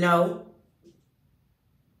seem to know,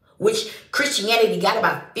 which Christianity got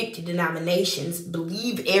about 50 denominations,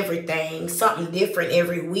 believe everything, something different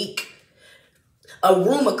every week. A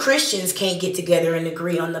room of Christians can't get together and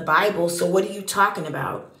agree on the Bible. So what are you talking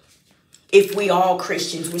about? If we all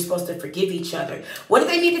Christians, we're supposed to forgive each other. What do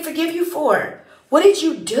they need to forgive you for? What did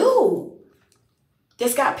you do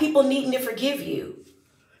that's got people needing to forgive you?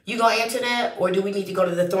 You gonna answer that? Or do we need to go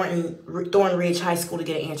to the Thornridge High School to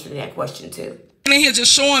get an answer to that question too? In here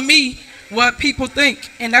just showing me what people think,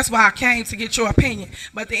 and that's why I came to get your opinion.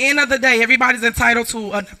 But at the end of the day, everybody's entitled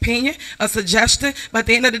to an opinion, a suggestion, but at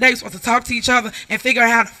the end of the day, we're supposed to talk to each other and figure out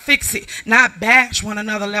how to fix it, not bash one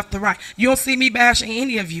another left or right. You don't see me bashing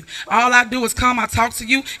any of you. All I do is come, I talk to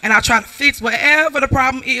you, and I try to fix whatever the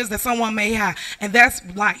problem is that someone may have, and that's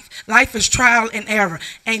life. Life is trial and error.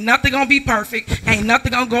 Ain't nothing gonna be perfect, ain't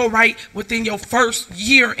nothing gonna go right within your first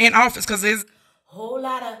year in office, because it's a whole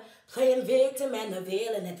lot of playing victim and the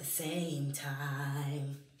villain at the same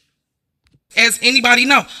time. As anybody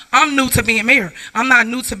know, I'm new to being mayor. I'm not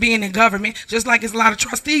new to being in government, just like it's a lot of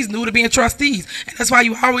trustees new to being trustees. And that's why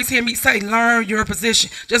you always hear me say, learn your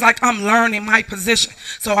position, just like I'm learning my position.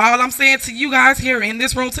 So all I'm saying to you guys here in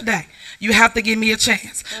this room today, you have to give me a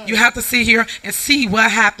chance. You have to sit here and see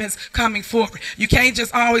what happens coming forward. You can't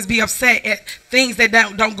just always be upset at things that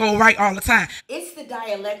don't go right all the time. It's the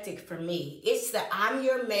dialectic for me. It's the I'm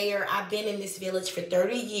your mayor. I've been in this village for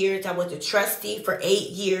 30 years. I was a trustee for 8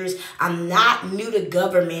 years. I'm not new to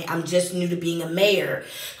government. I'm just new to being a mayor.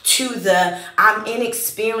 To the I'm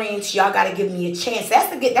inexperienced. Y'all got to give me a chance.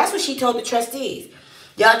 That's what she told the trustees.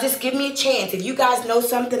 Y'all just give me a chance. If you guys know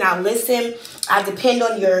something, I'll listen. I depend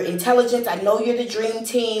on your intelligence. I know you're the dream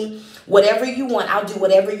team. Whatever you want, I'll do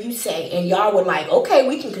whatever you say. And y'all were like, okay,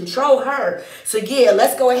 we can control her. So yeah,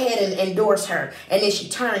 let's go ahead and endorse her. And then she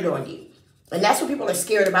turned on you. And that's what people are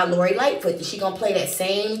scared about Lori Lightfoot. That she gonna play that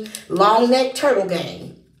same long neck turtle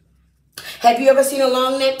game. Have you ever seen a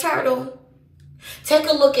long neck turtle? Take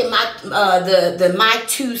a look at my My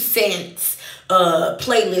 2 Cents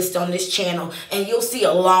playlist on this channel, and you'll see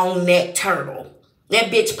a long neck turtle. That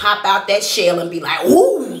bitch pop out that shell and be like,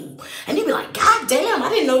 ooh. And you be like, God damn, I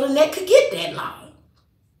didn't know the neck could get that long.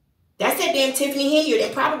 That's that damn Tiffany Henyard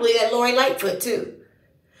and probably that Lori Lightfoot too.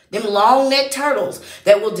 Them long neck turtles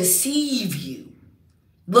that will deceive you.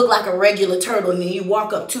 Look like a regular turtle, and then you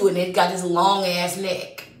walk up to it and it got this long ass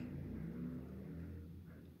neck.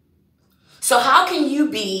 So how can you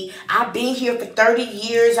be, I've been here for 30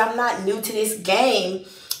 years, I'm not new to this game,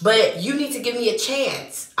 but you need to give me a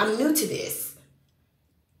chance. I'm new to this.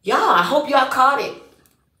 Y'all, I hope y'all caught it.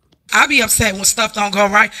 I be upset when stuff don't go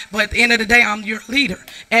right, but at the end of the day, I'm your leader.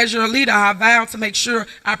 As your leader, I vow to make sure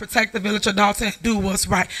I protect the village of Dolton and do what's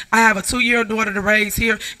right. I have a 2-year-old daughter to raise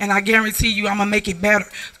here, and I guarantee you I'm going to make it better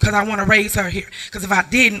because I want to raise her here. Because if I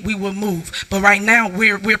didn't, we would move. But right now,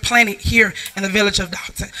 we're planted here in the village of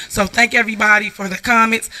Dolton. So thank everybody for the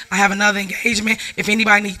comments. I have another engagement. If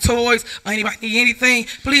anybody needs toys or anybody need anything,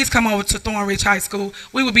 please come over to Thornridge High School.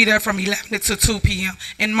 We will be there from 11 to 2 p.m.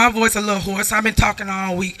 And my voice a little hoarse. I've been talking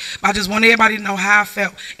all week. I just want everybody to know how I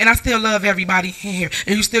felt. And I still love everybody in here.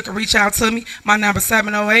 And you still can reach out to me. My number is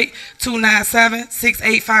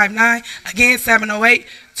 708-297-6859. Again,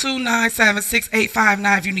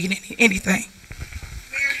 708-297-6859 if you need anything.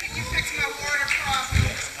 Mayor, can you fix my water problem?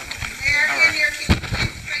 Mayor, in here, can you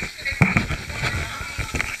please fix it?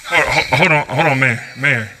 Hold on,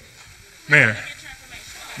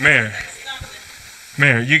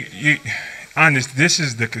 Mayor, you honest, this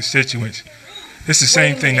is the constituents. It's the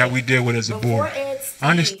same thing that we deal with as a board. Before Ed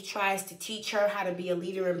Steve tries to teach her how to be a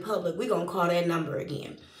leader in public, we're going to call that number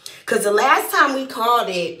again. Because the last time we called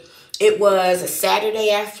it, it was a Saturday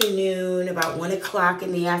afternoon, about 1 o'clock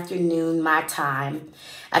in the afternoon, my time.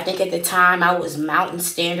 I think at the time I was Mountain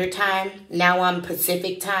Standard Time. Now I'm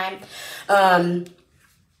Pacific Time.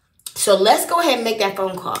 So let's go ahead and make that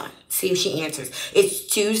phone call. See if she answers. It's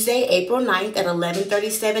Tuesday, April 9th at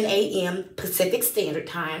 11:37 a.m. Pacific Standard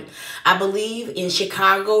Time. I believe in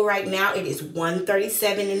Chicago right now it is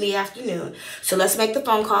 1:37 in the afternoon. So let's make the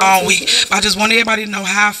phone call. All week. I just want everybody to know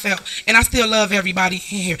how I felt. And I still love everybody in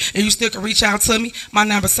here. And you still can reach out to me. My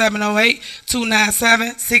number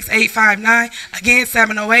 708-297-6859. Again,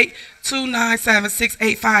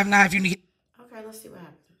 708-297-6859 if you need. Okay, let's see what happens.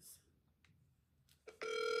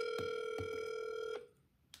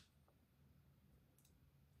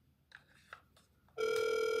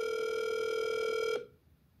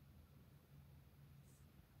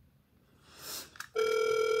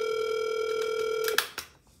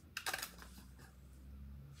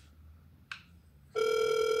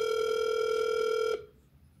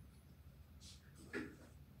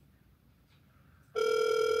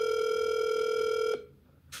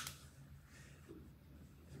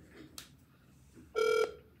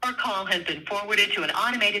 Your call has been forwarded to an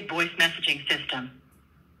automated voice messaging system.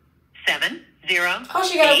 70. Oh,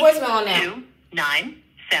 she got a voicemail on now.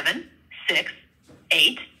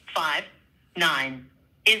 2976859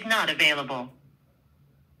 is not available.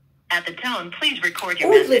 At the tone, please record your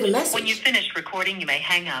Or leave a message. message. When you've finished recording, you may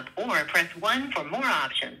hang up or press 1 for more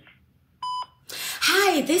options.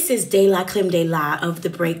 Hi, this is DELACREMEDELA of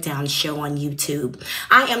The Breakdown Show on YouTube.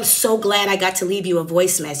 I am so glad I got to leave you a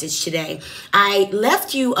voice message today. I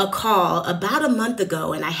left you a call about a month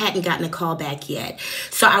ago and I hadn't gotten a call back yet.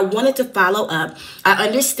 So I wanted to follow up. I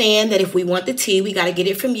understand that if we want the tea, we got to get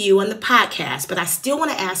it from you on the podcast, but I still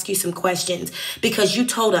want to ask you some questions because you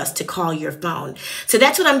told us to call your phone. So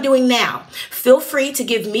that's what I'm doing now. Feel free to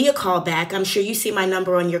give me a call back. I'm sure you see my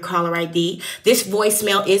number on your caller ID. This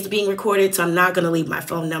voicemail is being recorded, so I'm not going to leave my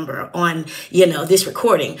phone number on, this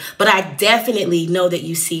recording, but I definitely know that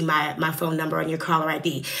you see my phone number on your caller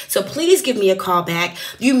ID. So please give me a call back.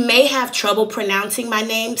 You may have trouble pronouncing my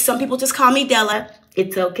name. Some people just call me Della.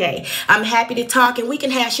 It's okay. I'm happy to talk and we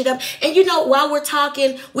can hash it up. And while we're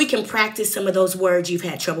talking, we can practice some of those words you've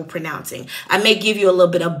had trouble pronouncing. I may give you a little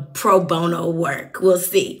bit of pro bono work. We'll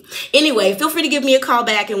see. Anyway, feel free to give me a call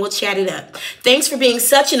back and we'll chat it up. Thanks for being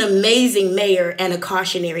such an amazing mayor and a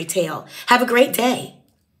cautionary tale. Have a great day.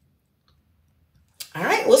 All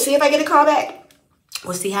right, we'll see if I get a call back.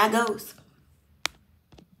 We'll see how it goes.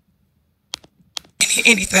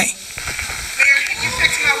 Anything. Mayor, can you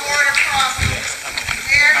fix my water problem?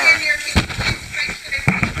 Mayor, can you fix it?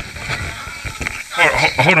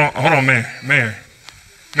 Hold on, Mayor.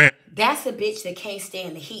 That's a bitch that can't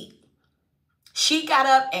stand the heat. She got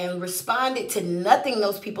up and responded to nothing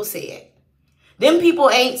those people said. Them people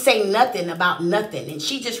ain't say nothing about nothing, and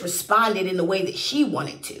she just responded in the way that she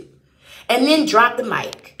wanted to. And then dropped the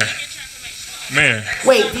mic. Mayor.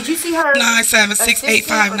 Wait, did you see her?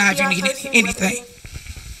 976-859 if you need anything.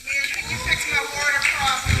 Mayor, can you fix my water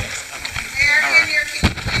problem? Mayor,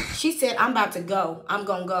 She said, I'm about to go. I'm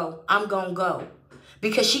going to go. I'm going to go.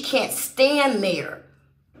 Because she can't stand there.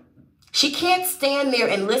 She can't stand there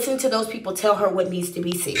and listen to those people tell her what needs to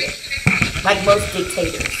be said. Like most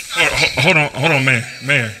dictators. Hold on,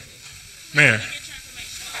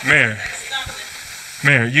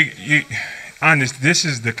 Mayor, you honest, this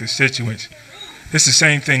is the constituents. This is the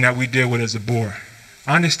same thing that we deal with as a board.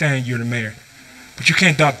 I understand you're the mayor, but you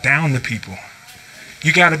can't talk down to people.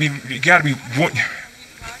 You gotta be, did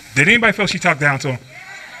anybody feel she talked down to them?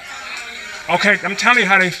 Okay, I'm telling you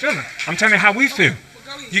how they feeling. I'm telling you how we feel.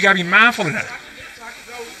 You gotta be mindful of that.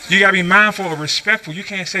 You gotta be mindful or respectful. You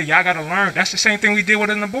can't say, y'all gotta learn. That's the same thing we deal with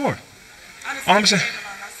in the board. All I'm saying,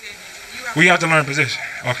 we have to learn position.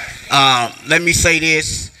 Okay. Let me say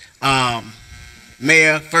this,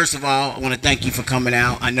 Mayor. First of all, I want to thank you for coming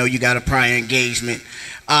out. I know you got a prior engagement.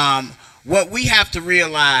 What we have to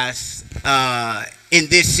realize in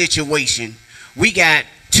this situation, we got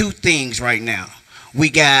two things right now. We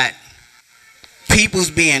got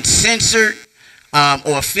people's being censored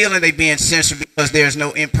or feeling they being censored because there's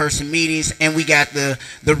no in-person meetings, and we got the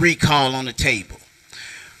recall on the table.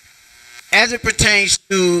 As it pertains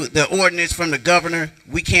to the ordinance from the governor,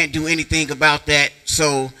 we can't do anything about that.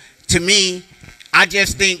 So to me, I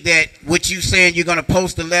just think that what you saying you're going to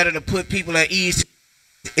post a letter to put people at ease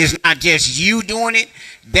is not just you doing it.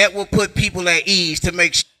 That will put people at ease to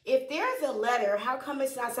make sure. If there's a letter, how come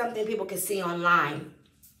it's not something people can see online?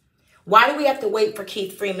 Why do we have to wait for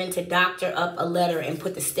Keith Freeman to doctor up a letter and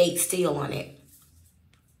put the state seal on it?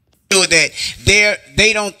 That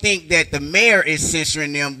they don't think that the mayor is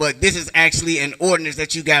censoring them, but this is actually an ordinance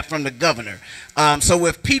that you got from the governor. So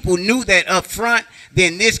if people knew that up front,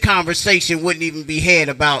 then this conversation wouldn't even be had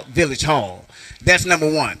about Village Hall. That's number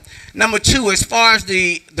one. Number two, as far as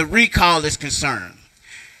the recall is concerned,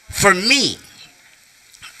 for me,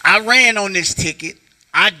 I ran on this ticket.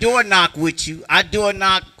 I door knock with you. I door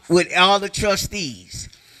knock with all the trustees.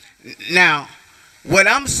 Now, what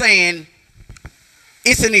I'm saying,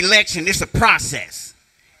 it's an election. It's a process.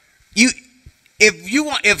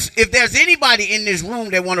 If there's anybody in this room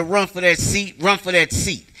that want to run for that seat, run for that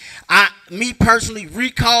seat. Me personally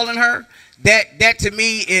recalling her, that to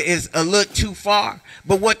me is a little too far.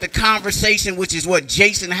 But what the conversation, which is what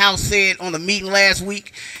Jason House said on the meeting last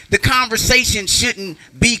week, the conversation shouldn't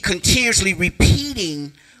be continuously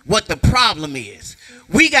repeating what the problem is.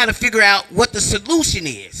 We got to figure out what the solution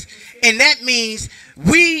is. And that means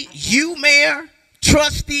you, Mayor,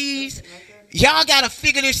 trustees, y'all got to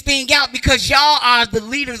figure this thing out, because y'all are the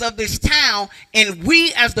leaders of this town, and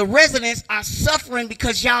we as the residents are suffering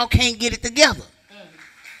because y'all can't get it together.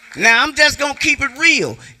 Now, I'm just going to keep it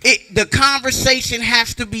real. The conversation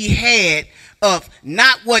has to be had of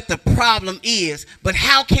not what the problem is, but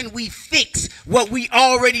how can we fix what we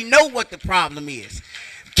already know what the problem is.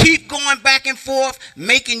 Keep going back and forth,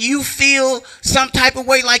 making you feel some type of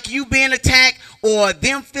way like you being attacked, or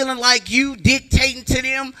them feeling like you dictating to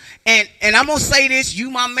them. And I'm going to say this, you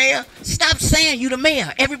my mayor, stop saying you the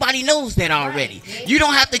mayor. Everybody knows that already. You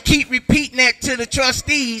don't have to keep repeating that to the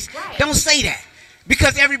trustees. Don't say that,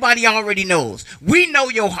 because everybody already knows. I know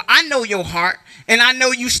your heart, and I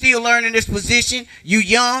know you still learning this position. You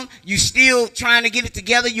young, you still trying to get it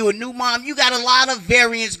together. You a new mom. You got a lot of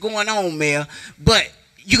variance going on, Mayor, but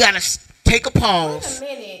you got to take a pause.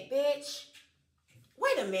 Wait a minute, bitch.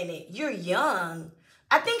 Wait a minute. You're young.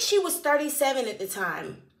 I think she was 37 at the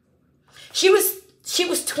time. She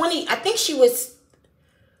was 20. I think she was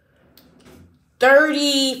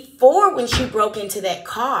 34 when she broke into that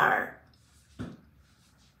car.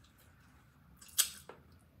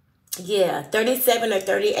 Yeah, 37 or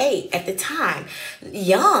 38 at the time.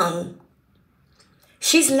 Young.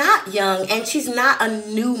 She's not young, and she's not a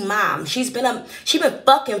new mom. She's been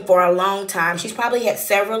fucking for a long time. She's probably had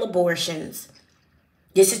several abortions.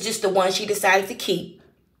 This is just the one she decided to keep.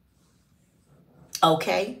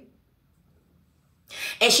 Okay?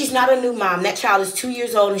 And she's not a new mom. That child is 2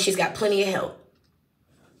 years old, and she's got plenty of help.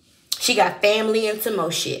 She got family and some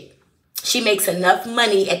more shit. She makes enough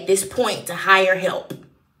money at this point to hire help.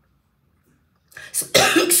 So,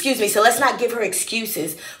 excuse me. So let's not give her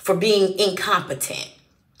excuses for being incompetent.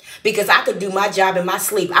 Because I could do my job in my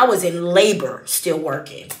sleep. I was in labor still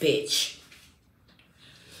working, bitch.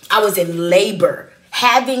 I was in labor,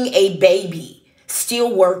 having a baby,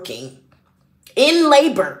 still working. In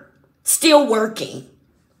labor, still working.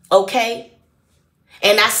 Okay?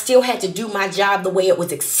 And I still had to do my job the way it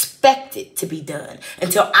was expected to be done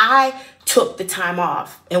until I took the time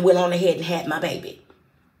off and went on ahead and had my baby.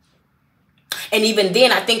 And even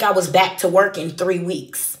then, I think I was back to work in 3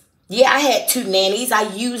 weeks. Yeah, I had 2 nannies.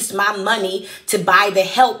 I used my money to buy the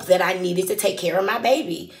help that I needed to take care of my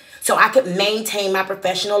baby, so I could maintain my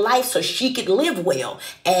professional life so she could live well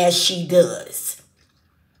as she does.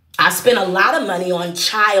 I spent a lot of money on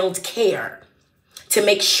child care to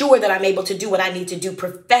make sure that I'm able to do what I need to do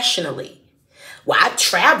professionally. Well, I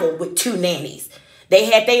traveled with 2 nannies. They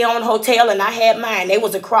had their own hotel and I had mine. They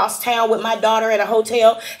was across town with my daughter at a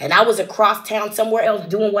hotel, and I was across town somewhere else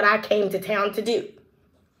doing what I came to town to do.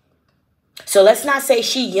 So let's not say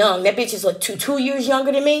she young. That bitch is like 2 years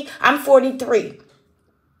younger than me. I'm 43.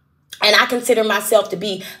 And I consider myself to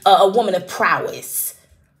be a woman of prowess.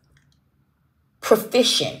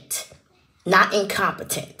 Proficient, not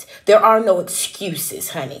incompetent. There are no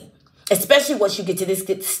excuses, honey. Especially once you get to this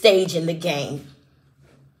stage in the game.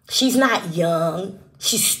 She's not young.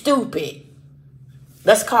 She's stupid.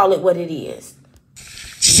 Let's call it what it is.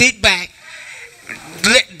 Sit back.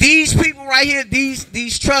 These people right here,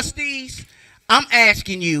 these trustees, I'm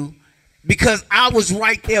asking you, because I was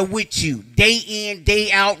right there with you, day in,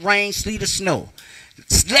 day out, rain, sleet, or snow.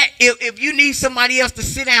 If you need somebody else to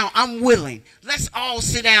sit down, I'm willing. Let's all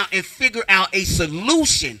sit down and figure out a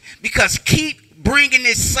solution, because keep bringing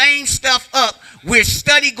this same stuff up. We're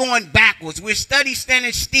study going backwards. We're study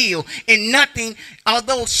standing still, and nothing,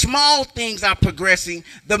 although small things are progressing,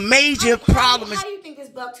 the major problem is... How do you think this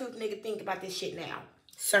bucktooth nigga think about this shit now,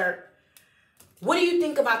 sir? What do you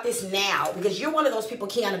think about this now? Because you're one of those people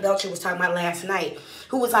Kiana Belcher was talking about last night,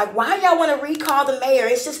 who was like, why y'all want to recall the mayor?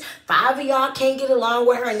 It's just 5 of y'all can't get along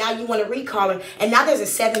with her, and now you want to recall her. And now there's a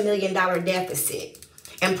 $7 million deficit,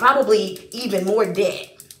 and probably even more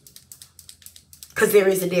debt, because there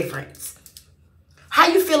is a difference. How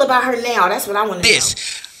you feel about her now? That's what I want to know.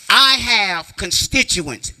 I have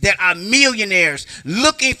constituents that are millionaires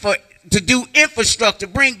looking to do infrastructure,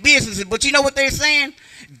 bring businesses, but you know what they're saying?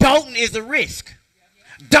 Dolton is a risk.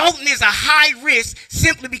 Dolton is a high risk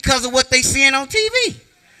simply because of what they're seeing on TV.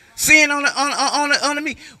 Seeing on the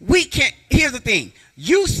me. We can't. Here's the thing.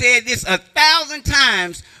 You said this 1,000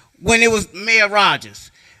 times when it was Mayor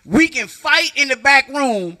Rogers. We can fight in the back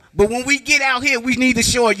room, but when we get out here, we need to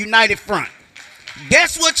show a united front.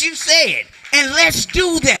 That's what you said. And let's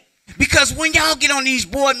do that. Because when y'all get on these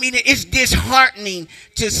board meetings, it's disheartening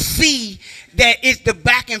to see that it's the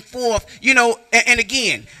back and forth, you know, and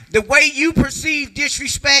again, the way you perceive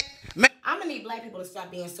disrespect. I'm going to need black people to stop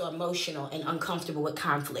being so emotional and uncomfortable with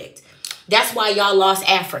conflict. That's why y'all lost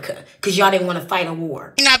Africa, because y'all didn't want to fight a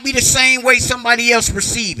war. It may not be the same way somebody else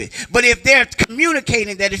perceive it, but if they're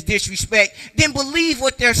communicating that it's disrespect, then believe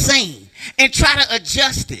what they're saying and try to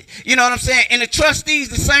adjust it. You know what I'm saying? And the trustees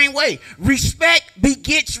the same way. Respect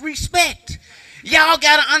begets respect. Y'all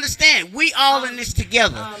got to understand, we all in this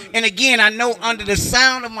together. And again, I know under the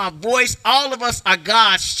sound of my voice, all of us are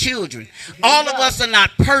God's children. All of us are not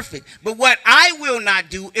perfect. But what I will not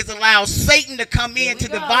do is allow Satan to come in to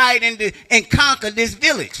divide and conquer this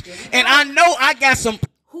village. And I know I got some.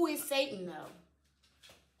 Who is Satan, though?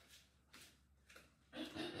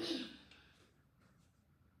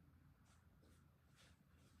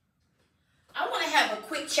 I want to have a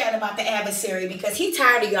quick chat about the adversary because he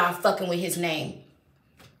tired of y'all fucking with his name.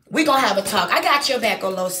 We gonna have a talk. I got your back,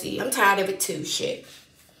 Olosi. I'm tired of it too, shit.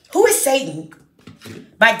 Who is Satan?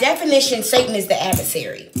 By definition, Satan is the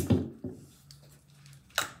adversary.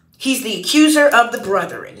 He's the accuser of the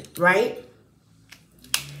brethren, right?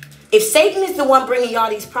 If Satan is the one bringing y'all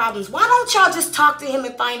these problems, why don't y'all just talk to him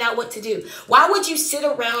and find out what to do? Why would you sit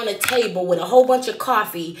around a table with a whole bunch of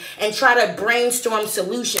coffee and try to brainstorm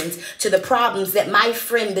solutions to the problems that my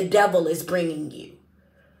friend the devil is bringing you?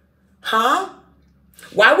 Huh?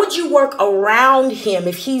 Why would you work around him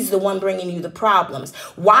if he's the one bringing you the problems?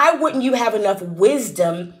 Why wouldn't you have enough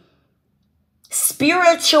wisdom,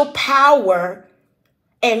 spiritual power,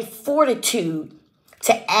 and fortitude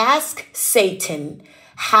to ask Satan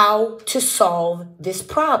how to solve this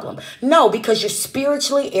problem? No, because you're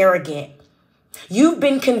spiritually arrogant. You've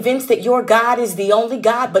been convinced that your God is the only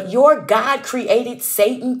God, but your God created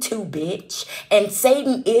Satan too, bitch. And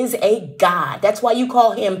Satan is a God. That's why you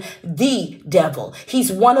call him the devil.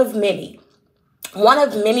 He's one of many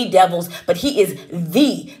devils, but he is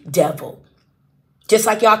the devil. Just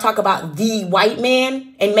like y'all talk about the white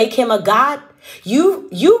man and make him a God.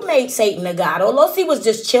 You made Satan a God. Olosi was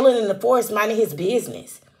just chilling in the forest minding his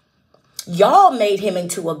business. Y'all made him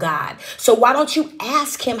into a God. So why don't you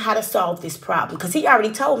ask him how to solve this problem? Because he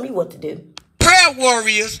already told me what to do. Prayer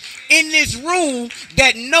warriors in this room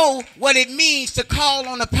that know what it means to call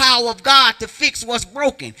on the power of God to fix what's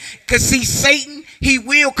broken. Because see, Satan, he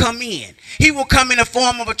will come in. He will come in the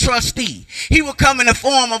form of a trustee. He will come in the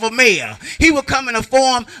form of a mayor. He will come in the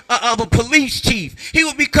form of a police chief. He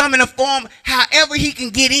will become in the form, however he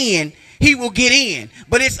can get in, he will get in.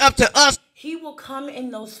 But it's up to us. He will come in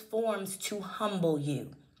those forms to humble you.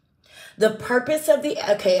 The purpose of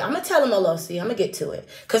okay, I'm going to tell him, Olosi, I'm going to get to it.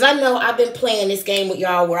 Because I know I've been playing this game with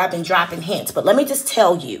y'all where I've been dropping hints. But let me just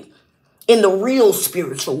tell you, in the real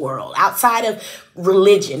spiritual world, outside of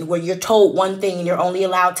religion, where you're told one thing and you're only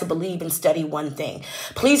allowed to believe and study one thing,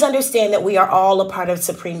 please understand that we are all a part of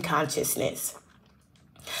supreme consciousness.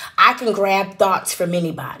 I can grab thoughts from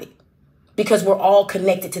anybody because we're all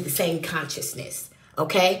connected to the same consciousness.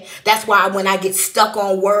 Okay, that's why when I get stuck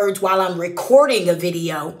on words while I'm recording a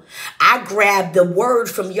video, I grab the word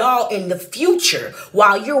from y'all in the future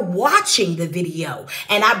while you're watching the video.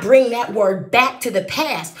 And I bring that word back to the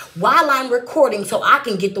past while I'm recording so I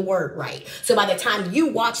can get the word right. So by the time you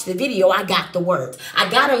watch the video, I got the words. I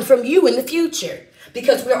got them from you in the future.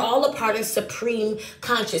 Because we're all a part of supreme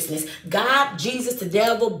consciousness. God, Jesus, the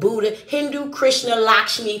devil, Buddha, Hindu, Krishna,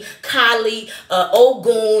 Lakshmi, Kali,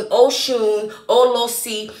 Ogun, Oshun,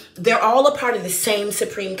 Olosi. They're all a part of the same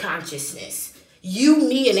supreme consciousness. You,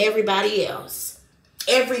 me, and everybody else.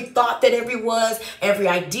 Every thought that ever was, every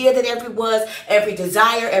idea that ever was, every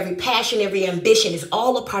desire, every passion, every ambition is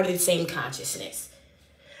all a part of the same consciousness.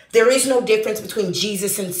 There is no difference between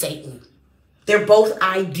Jesus and Satan. They're both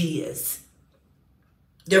ideas.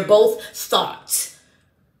 They're both thoughts.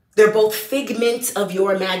 They're both figments of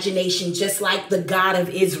your imagination, just like the God of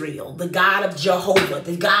Israel, the God of Jehovah,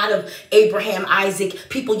 the God of Abraham, Isaac,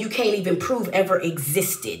 people you can't even prove ever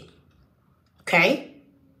existed. Okay?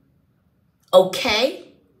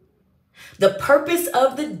 Okay? The purpose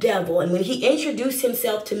of the devil, and when he introduced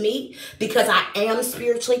himself to me, because I am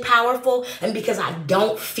spiritually powerful and because I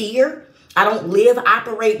don't fear, I don't live,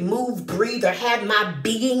 operate, move, breathe, or have my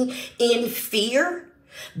being in fear.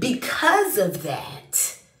 Because of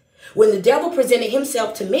that, when the devil presented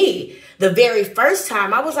himself to me the very first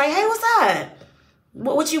time, I was like, hey, what's up?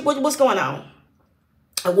 What's going on?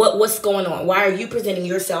 What's going on? Why are you presenting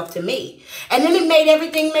yourself to me? And then it made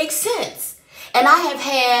everything make sense. And I have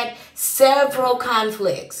had several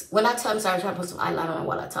conflicts. When I tell, I'm sorry, I'm trying to put some eyeliner on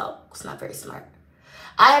while I talk. It's not very smart.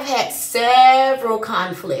 I have had several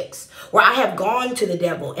conflicts where I have gone to the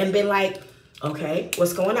devil and been like, okay,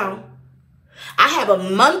 what's going on? I have a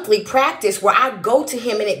monthly practice where I go to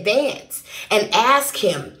him in advance and ask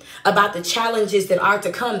him about the challenges that are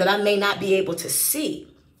to come that I may not be able to see.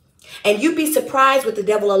 And you'd be surprised what the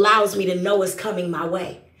devil allows me to know is coming my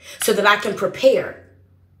way so that I can prepare.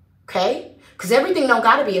 Okay? Because everything don't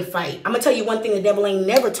got to be a fight. I'm going to tell you one thing the devil ain't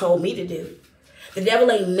never told me to do. The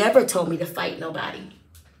devil ain't never told me to fight nobody.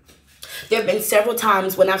 There have been several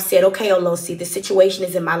times when I've said, okay, Olosi, the situation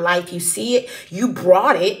is in my life. You see it. You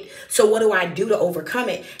brought it. So what do I do to overcome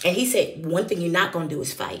it? And he said, one thing you're not going to do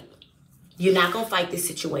is fight. You're not going to fight this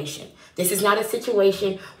situation. This is not a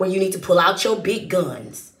situation where you need to pull out your big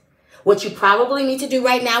guns. What you probably need to do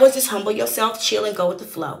right now is just humble yourself, chill, and go with the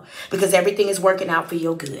flow. Because everything is working out for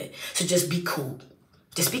your good. So just be cool.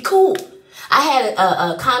 Just be cool. I had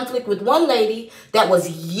a conflict with one lady that was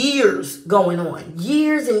years going on.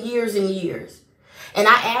 Years and years and years. And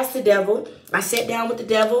I asked the devil, I sat down with the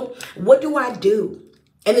devil, what do I do?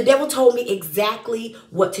 And the devil told me exactly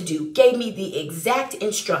what to do, gave me the exact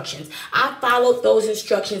instructions. I followed those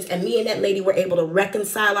instructions, and me and that lady were able to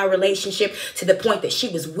reconcile our relationship to the point that she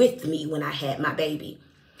was with me when I had my baby.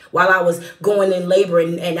 While I was going in labor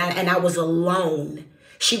and I was alone,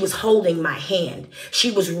 she was holding my hand.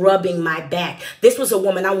 She was rubbing my back. This was a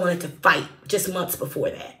woman I wanted to fight just months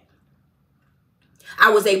before that. I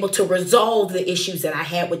was able to resolve the issues that I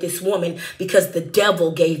had with this woman because the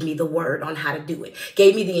devil gave me the word on how to do it,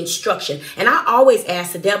 gave me the instruction. And I always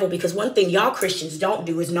ask the devil, because one thing y'all Christians don't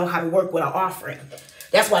do is know how to work with an offering.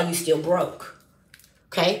 That's why you still broke.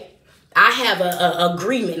 Okay? I have a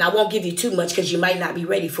agreement. I won't give you too much because you might not be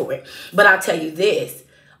ready for it. But I'll tell you this.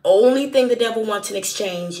 Only thing the devil wants in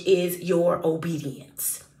exchange is your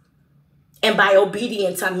obedience. And by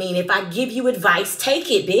obedience, I mean, if I give you advice, take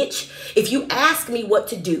it, bitch. If you ask me what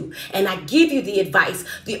to do and I give you the advice,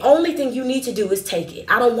 the only thing you need to do is take it.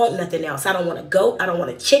 I don't want nothing else. I don't want a goat. I don't want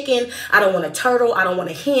a chicken. I don't want a turtle. I don't want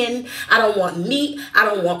a hen. I don't want meat. I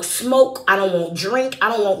don't want smoke. I don't want drink. I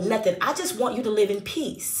don't want nothing. I just want you to live in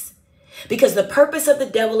peace. Because the purpose of the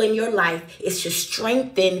devil in your life is to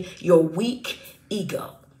strengthen your weak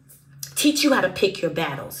ego. Teach you how to pick your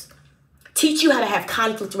battles. Teach you how to have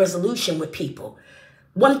conflict resolution with people.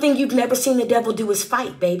 One thing you've never seen the devil do is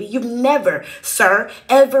fight, baby. You've never, sir,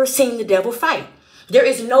 ever seen the devil fight. There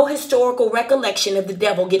is no historical recollection of the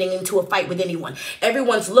devil getting into a fight with anyone.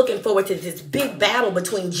 Everyone's looking forward to this big battle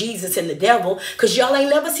between Jesus and the devil because y'all ain't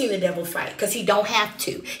never seen the devil fight because he don't have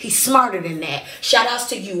to. He's smarter than that. Shout outs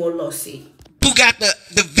to you, Olosi. Who got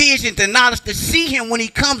the vision, the knowledge to see him when he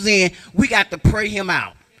comes in, we got to pray him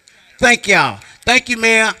out. Thank y'all. Thank you,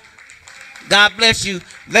 Mayor. God bless you.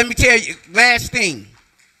 Let me tell you, last thing.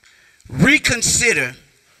 Reconsider,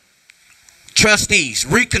 trustees,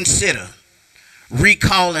 reconsider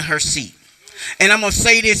recalling her seat. And I'm going to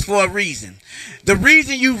say this for a reason. The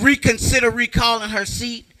reason you reconsider recalling her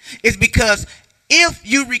seat is because if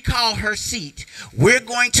you recall her seat, we're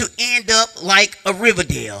going to end up like a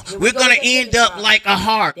Riverdale. We're going to end up like a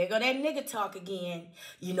Hart. There go that nigga talk again.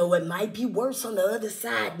 You know, it might be worse on the other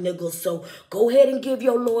side, nigga. So go ahead and give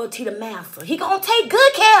your loyalty to Master. He going to take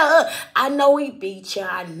good care of her. I know he beat you.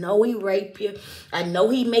 I know he rape you. I know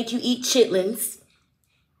he make you eat chitlins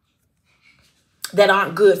that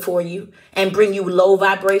aren't good for you and bring you low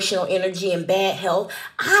vibrational energy and bad health.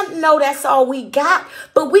 I know that's all we got,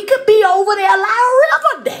 but we could be over there like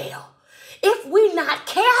Riverdale. If we not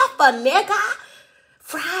careful, nigga,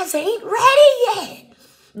 fries ain't ready yet.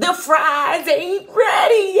 The fries ain't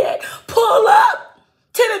ready yet. Pull up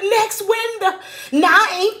to the next window. Now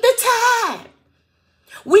ain't the time.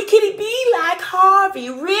 We could be like Harvey,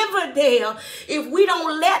 Riverdale, if we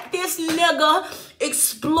don't let this nigga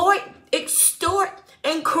exploit, extort,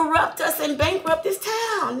 and corrupt us and bankrupt this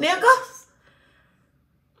town, nigga.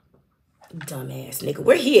 Dumbass nigga,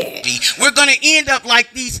 where he at? We're going to end up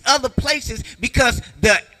like these other places because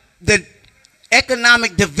the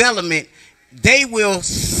economic development, they will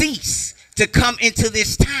cease to come into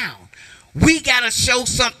this town. We got to show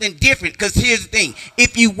something different because here's the thing.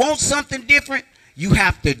 If you want something different, you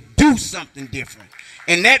have to do something different.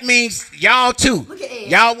 And that means y'all too.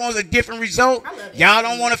 Y'all want a different result. Y'all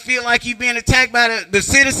don't want to feel like you're being attacked by the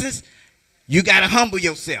citizens. You got to humble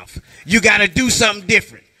yourself. You got to do something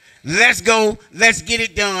different. Let's go. Let's get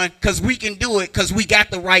it done because we can do it because we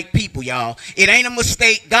got the right people, y'all. It ain't a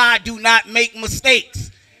mistake. God do not make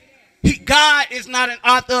mistakes. God is not an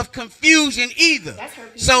author of confusion either.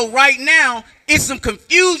 So right now, it's some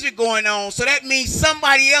confusion going on. So that means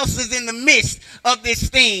somebody else is in the midst of this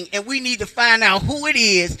thing, and we need to find out who it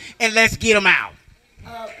is, and let's get them out.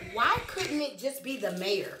 Why couldn't it just be the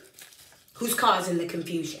mayor who's causing the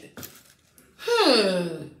confusion?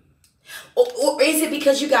 Or is it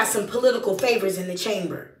because you got some political favors in the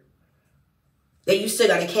chamber that you still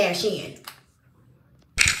got to cash in?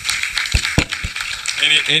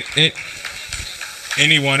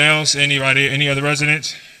 Anyone else? Anybody? Any other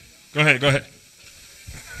residents? Go ahead. Go ahead.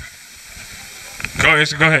 Go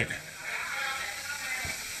ahead.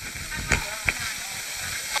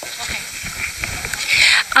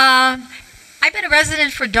 I've been a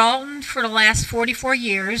resident for Dolton for the last 44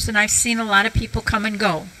 years, and I've seen a lot of people come and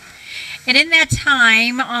go. And in that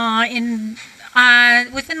time,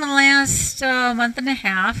 within the last month and a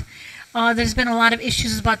half, there's been a lot of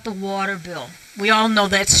issues about the water bill. We all know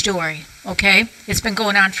that story, okay? It's been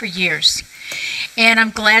going on for years. And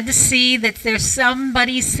I'm glad to see that there's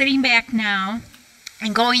somebody sitting back now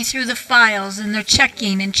and going through the files, and they're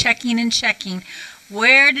checking and checking and checking.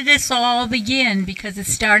 Where did this all begin? Because it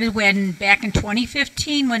started back in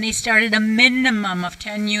 2015 when they started a minimum of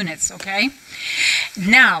 10 units, okay?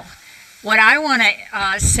 Now, what I want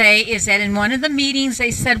to say is that in one of the meetings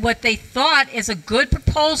they said what they thought is a good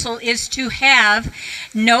proposal is to have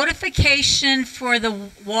notification for the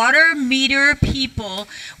water meter people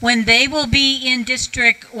when they will be in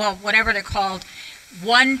district, well, whatever they're called,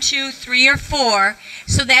 1, 2, 3, or 4,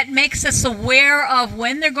 so that makes us aware of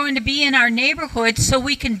when they're going to be in our neighborhood, so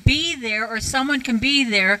we can be there, or someone can be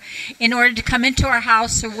there in order to come into our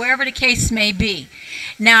house, or wherever the case may be.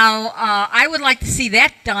 Now, I would like to see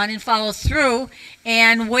that done and follow through,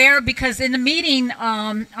 and because in the meeting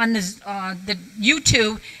on the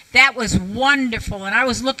YouTube, that was wonderful, and I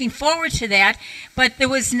was looking forward to that, but there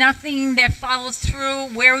was nothing that followed through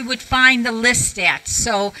where we would find the list at.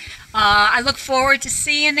 So I look forward to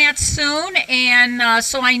seeing that soon, and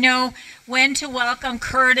so I know when to welcome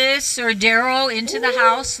Curtis or Daryl into the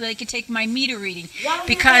house so they can take my meter reading.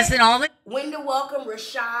 Because in all the... When to welcome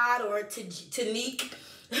Rashad or Tanique,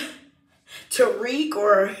 Tariq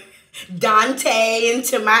or Dante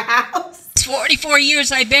into my house. 44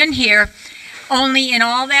 years I've been here. Only in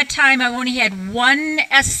all that time, I've only had one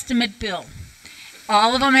estimate bill.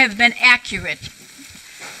 All of them have been accurate.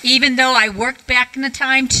 Even though I worked back in the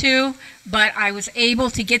time too, but I was able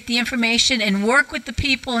to get the information and work with the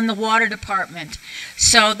people in the water department.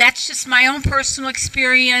 So that's just my own personal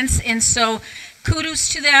experience, and so kudos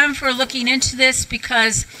to them for looking into this,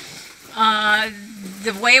 because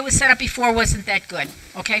the way it was set up before wasn't that good.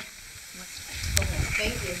 Okay?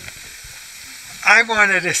 Thank you. I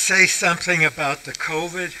wanted to say something about the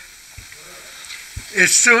COVID. As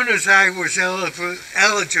soon as I was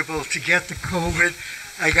eligible to get the COVID,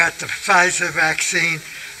 I got the Pfizer vaccine.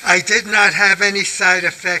 I did not have any side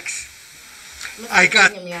effects. I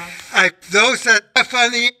got those that are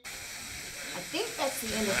funny. I think that's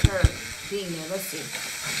the end of her being there. Let's see.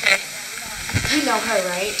 Okay. You know her,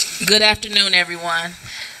 right? Good afternoon, everyone.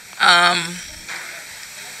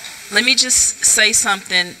 Let me just say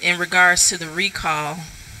something in regards to the recall,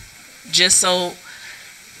 just so,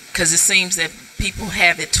 because it seems that people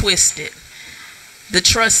have it twisted. The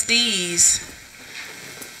trustees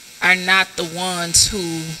are not the ones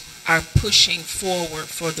who are pushing forward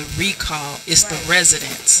for the recall. It's the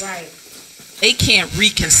residents. Right. They can't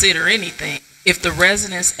reconsider anything. If the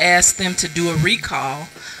residents ask them to do a recall,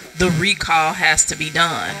 the recall has to be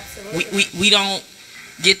done. We don't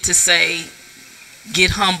get to say,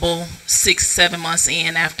 get humble 6-7 months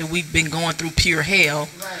in after we've been going through pure hell.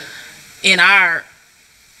 Right.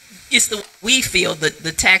 We feel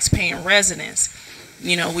the tax-paying residents.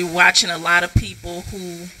 You know, we're watching a lot of people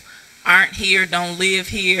who aren't here, don't live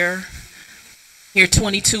here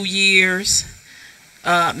 22 years,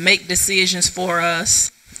 make decisions for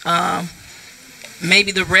us.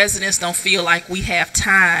 Maybe the residents don't feel like we have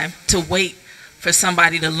time to wait for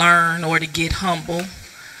somebody to learn or to get humble.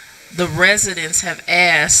 The residents have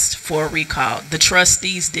asked for a recall. The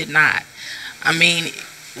trustees did not. I mean,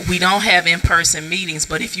 we don't have in-person meetings,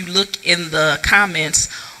 but if you look in the comments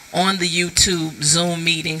on the YouTube Zoom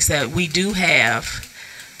meetings that we do have,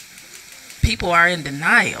 people are in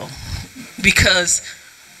denial because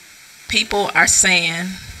people are saying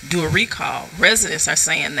do a recall. Residents are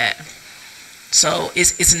saying that. So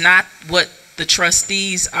it's not what the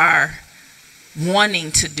trustees are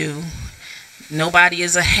wanting to do. Nobody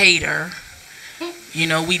is a hater. You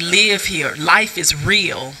know, we live here. Life is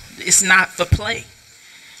real. It's not for play.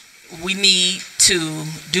 We need to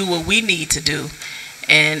do what we need to do.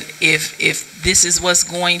 And if this is what's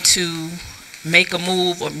going to make a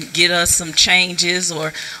move or get us some changes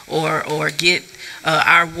or get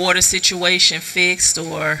our water situation fixed,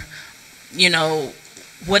 or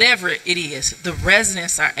whatever it is, the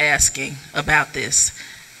residents are asking about this,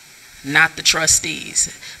 not the trustees.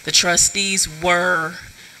 The trustees were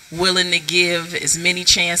willing to give as many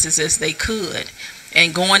chances as they could.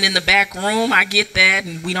 And going in the back room, I get that,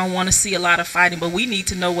 and we don't want to see a lot of fighting, but we need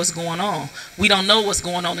to know what's going on. We don't know what's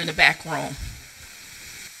going on in the back room.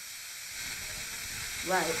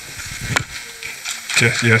 Right.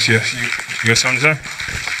 Yes. You got something to say?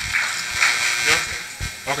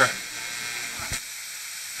 Yeah. Okay.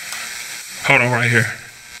 Hold on right here.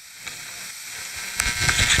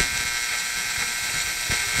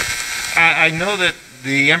 I know that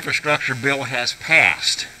the infrastructure bill has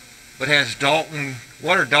passed, but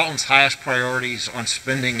what are Dolton's highest priorities on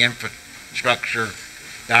spending infrastructure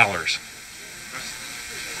dollars?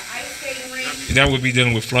 That would be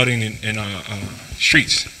dealing with flooding in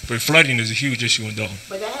streets. But flooding is a huge issue in Dolton.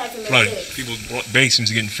 But that hasn't been flooding. fixed. People's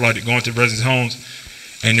basements are getting flooded, going to residents' homes,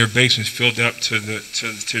 and their basements filled up to their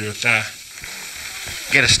thigh.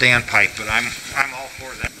 Get a standpipe, but I'm all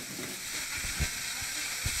for that.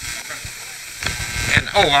 And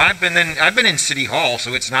I've been in City Hall,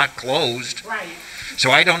 so it's not closed. Right.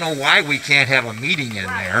 So I don't know why we can't have a meeting in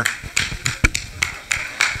there.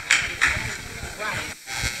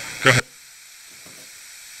 Go ahead.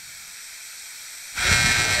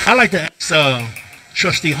 I like to ask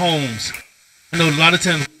Trustee Holmes. I know a lot of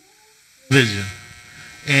times vision,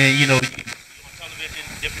 and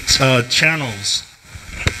different channels.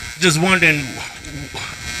 Just wondering,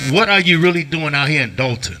 what are you really doing out here in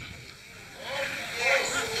Dolton?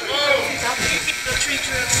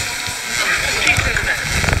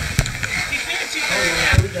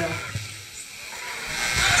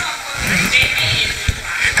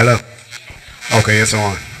 Hello. Okay, it's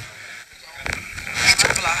on.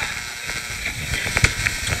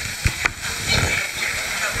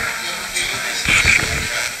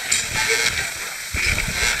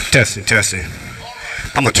 Testing.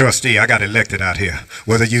 I'm a trustee. I got elected out here.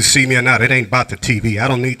 Whether you see me or not, it ain't about the TV. I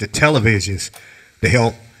don't need the televisions to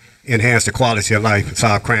help enhance the quality of life and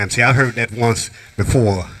solve crime. See, I heard that once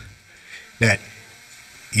before, that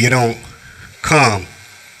you don't come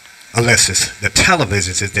unless it's the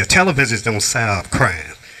televisions. The televisions don't solve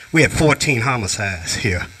crime. We had 14 homicides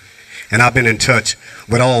here, and I've been in touch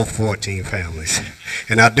with all 14 families.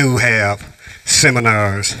 And I do have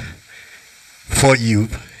seminars for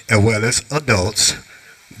youth as well as adults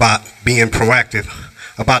about being proactive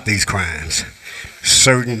about these crimes.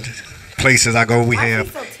 Certain places I go, we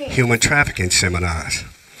have human trafficking seminars.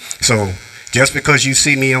 So just because you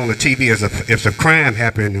see me on the TV, if a crime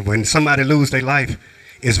happened, when somebody lose their life,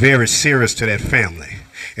 it's very serious to that family.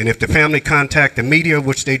 And if the family contact the media,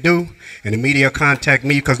 which they do, and the media contact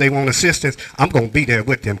me because they want assistance, I'm going to be there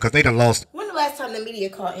with them because they done lost. When the last time the media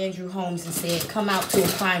called Andrew Holmes and said, come out to a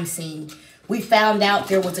crime scene? We found out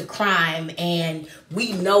there was a crime, and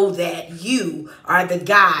we know that you are the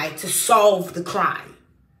guy to solve the crime.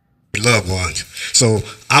 Loved ones. So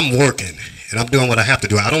I'm working, and I'm doing what I have to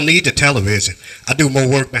do. I don't need the television. I do more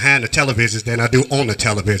work behind the television than I do on the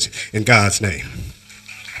television, in God's name.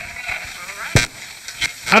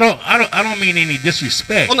 I don't mean any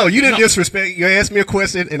disrespect. Oh no, you didn't disrespect. You asked me a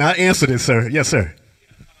question and I answered it, sir. Yes, sir.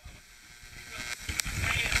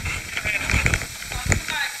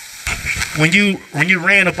 When you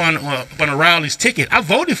ran up on O'Reilly's ticket, I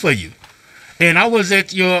voted for you, and I was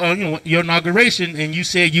at your inauguration, and you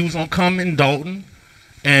said you was gonna come in Dolton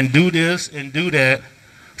and do this and do that.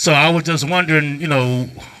 So I was just wondering,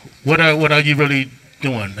 what are you really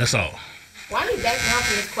doing? That's all. Why are you backing out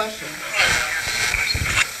from this question?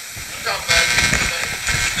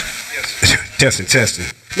 Testing.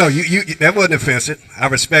 No, you that wasn't offensive. I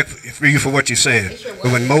respect for you for what you're saying.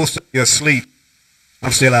 But when most of you are asleep,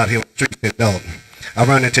 I'm still out here on the streets in Dolton. I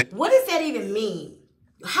run into. What does that even mean?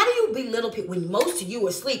 How do you belittle people when most of you are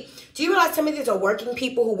asleep? Do you realize some of these are working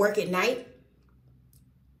people who work at night?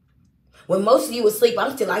 When most of you are asleep,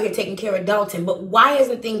 I'm still out here taking care of Dolton. But why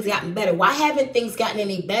hasn't things gotten better? Why haven't things gotten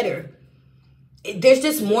any better? There's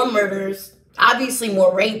just more murders. Obviously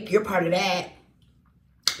more rape. You're part of that.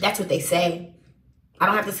 That's what they say. I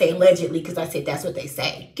don't have to say allegedly because I said that's what they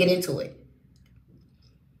say. Get into it.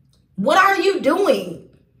 What are you doing?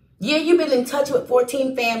 Yeah, you've been in touch with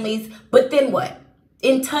 14 families, but then what?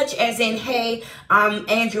 In touch as in, hey, I'm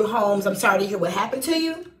Andrew Holmes. I'm sorry to hear what happened to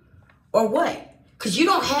you. Or what? Because you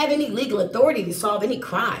don't have any legal authority to solve any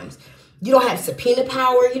crimes. You don't have subpoena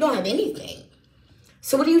power. You don't have anything.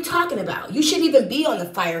 So what are you talking about? You shouldn't even be on the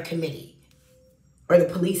fire committee. or the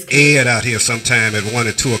police? Ed out here sometime at 1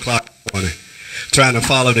 and 2 o'clock in the morning, trying to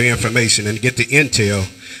follow the information and get the intel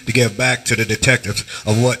to give back to the detectives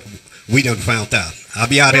of what we done found out. I'll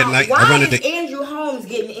be out at night. Why is Andrew Holmes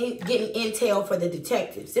getting intel for the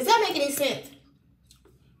detectives? Does that make any sense?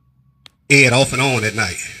 Ed off and on at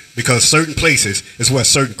night, because certain places is where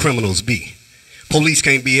certain criminals be. Police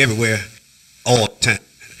can't be everywhere all the time.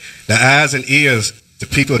 The eyes and ears, the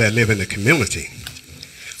people that live in the community.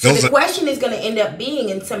 So the question is going to end up being,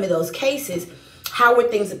 in some of those cases, how were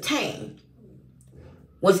things obtained?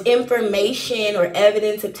 Was information or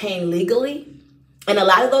evidence obtained legally? And a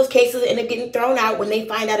lot of those cases end up getting thrown out when they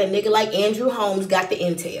find out a nigga like Andrew Holmes got the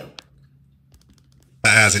intel. The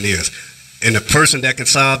eyes and ears. And the person that can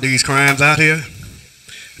solve these crimes out here,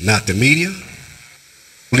 not the media.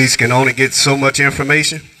 Police can only get so much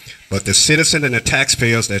information, but the citizen and the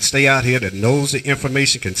taxpayers that stay out here that knows the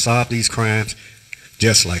information can solve these crimes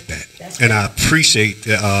just like that. And I appreciate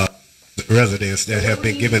the residents that have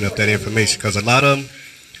been giving up that information, because a lot of them,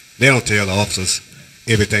 they don't tell the officers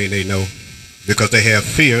everything they know because they have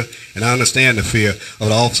fear. And I understand the fear of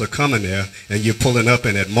the officer coming there and you're pulling up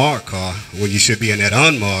in that marked car when you should be in that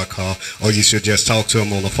unmarked car, or you should just talk to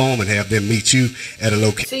them on the phone and have them meet you at a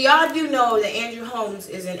location. So y'all do know that Andrew Holmes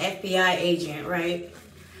is an FBI agent, right?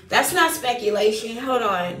 That's not speculation. Hold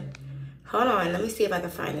on. Let me see if I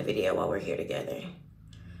can find the video while we're here together.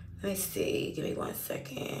 Let me see. Give me 1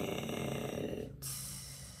 second.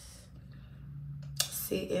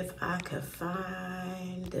 See if I can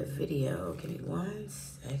find the video. Give me 1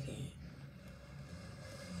 second.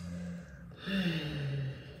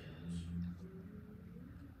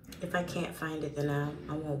 If I can't find it, then I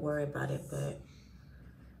won't worry about it, but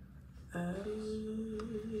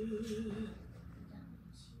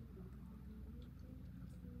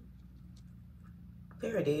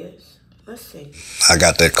there it is. Let's see. I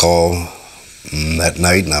got that call that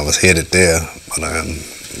night and I was headed there, but I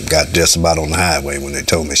got just about on the highway when they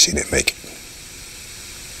told me she didn't make it.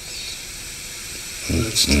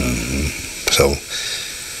 So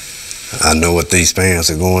I know what these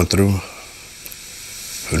parents are going through.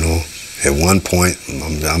 You know, at one point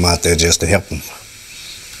I'm out there just to help them,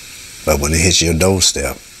 but when it hits your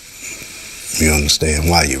doorstep, you understand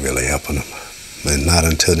why you're really helping them, but not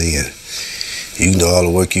until the end. You can do all the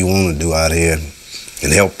work you want to do out here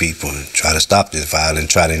and help people and try to stop this violence,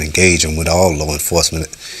 try to engage them with all law enforcement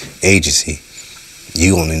agency.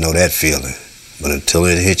 You only know that feeling, but until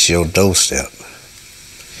it hits your doorstep,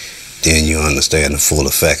 then you understand the full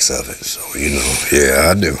effects of it. So, you know, yeah,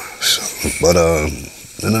 I do. So, but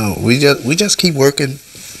you know, we just keep working,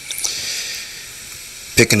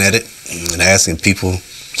 picking at it, and asking people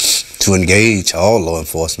to engage all law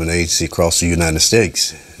enforcement agencies across the United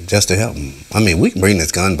States just to help them. I mean, we can bring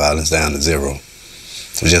this gun violence down to zero.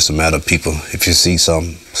 It's just a matter of people, if you see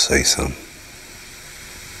something, say something,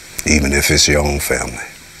 even if it's your own family.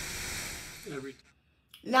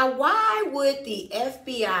 Now, why would the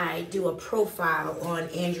FBI do a profile on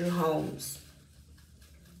Andrew Holmes?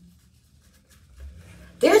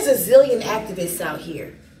 There's a zillion activists out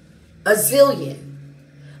here. A zillion.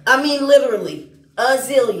 I mean, literally, a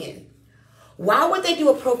zillion. Why would they do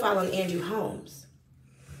a profile on Andrew Holmes?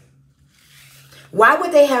 Why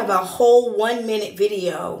would they have a whole 1 minute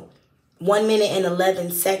video, 1 minute and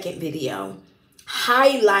 11-second video,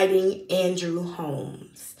 highlighting Andrew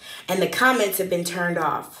Holmes? And the comments have been turned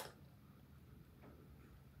off.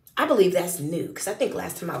 I believe that's new, because I think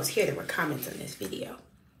last time I was here, there were comments on this video.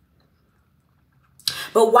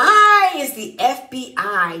 But why is the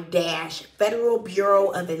FBI - Federal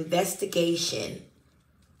Bureau of Investigation,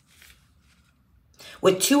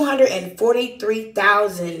 with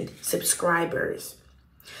 243,000 subscribers,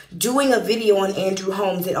 doing a video on Andrew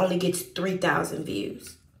Holmes that only gets 3,000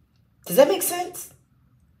 views? Does that make sense?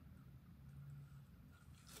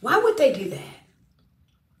 Why would they do that?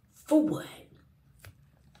 For what?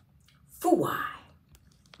 For why?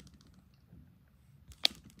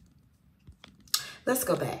 Let's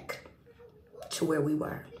go back to where we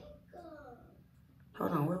were.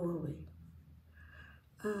 Hold on, where were we?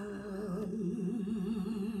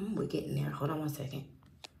 We're getting there. Hold on 1 second.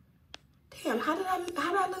 Damn, how did I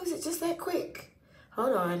lose it just that quick?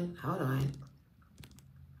 Hold on.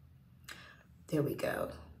 There we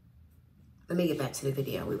go. Let me get back to the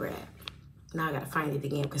video we were at. Now I gotta find it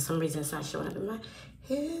again because for some reason it's not showing up in my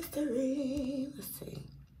history. Let's see.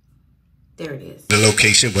 There it is. The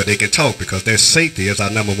location where they can talk, because their safety is our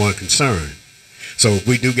 #1 concern. So if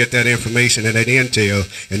we do get that information and that intel,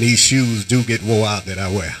 and these shoes do get wore out that I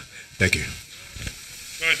wear. Thank you.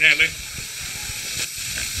 Go ahead, Natalie.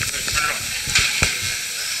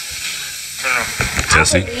 Turn it on.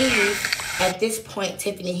 Jesse. At this point,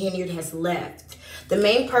 Tiffany Henyard has left. The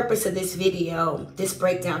main purpose of this video, this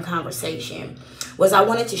breakdown conversation, was I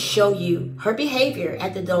wanted to show you her behavior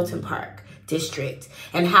at the Dolton Park District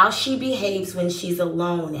and how she behaves when she's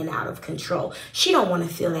alone and out of control. She don't want to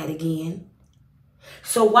feel that again.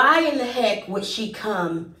 So why in the heck would she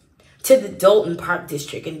come to the Dolton Park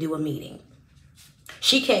District and do a meeting?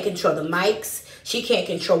 She can't control the mics. She can't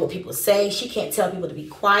control what people say. She can't tell people to be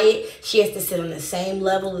quiet. She has to sit on the same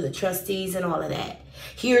level of the trustees and all of that.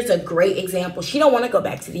 Here's a great example. She don't want to go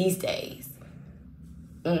back to these days.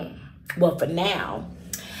 Well, for now,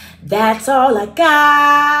 that's all I got.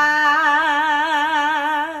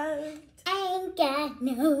 I ain't got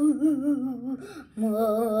no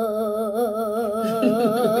more.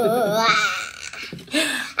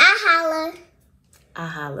 I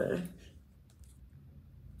holler.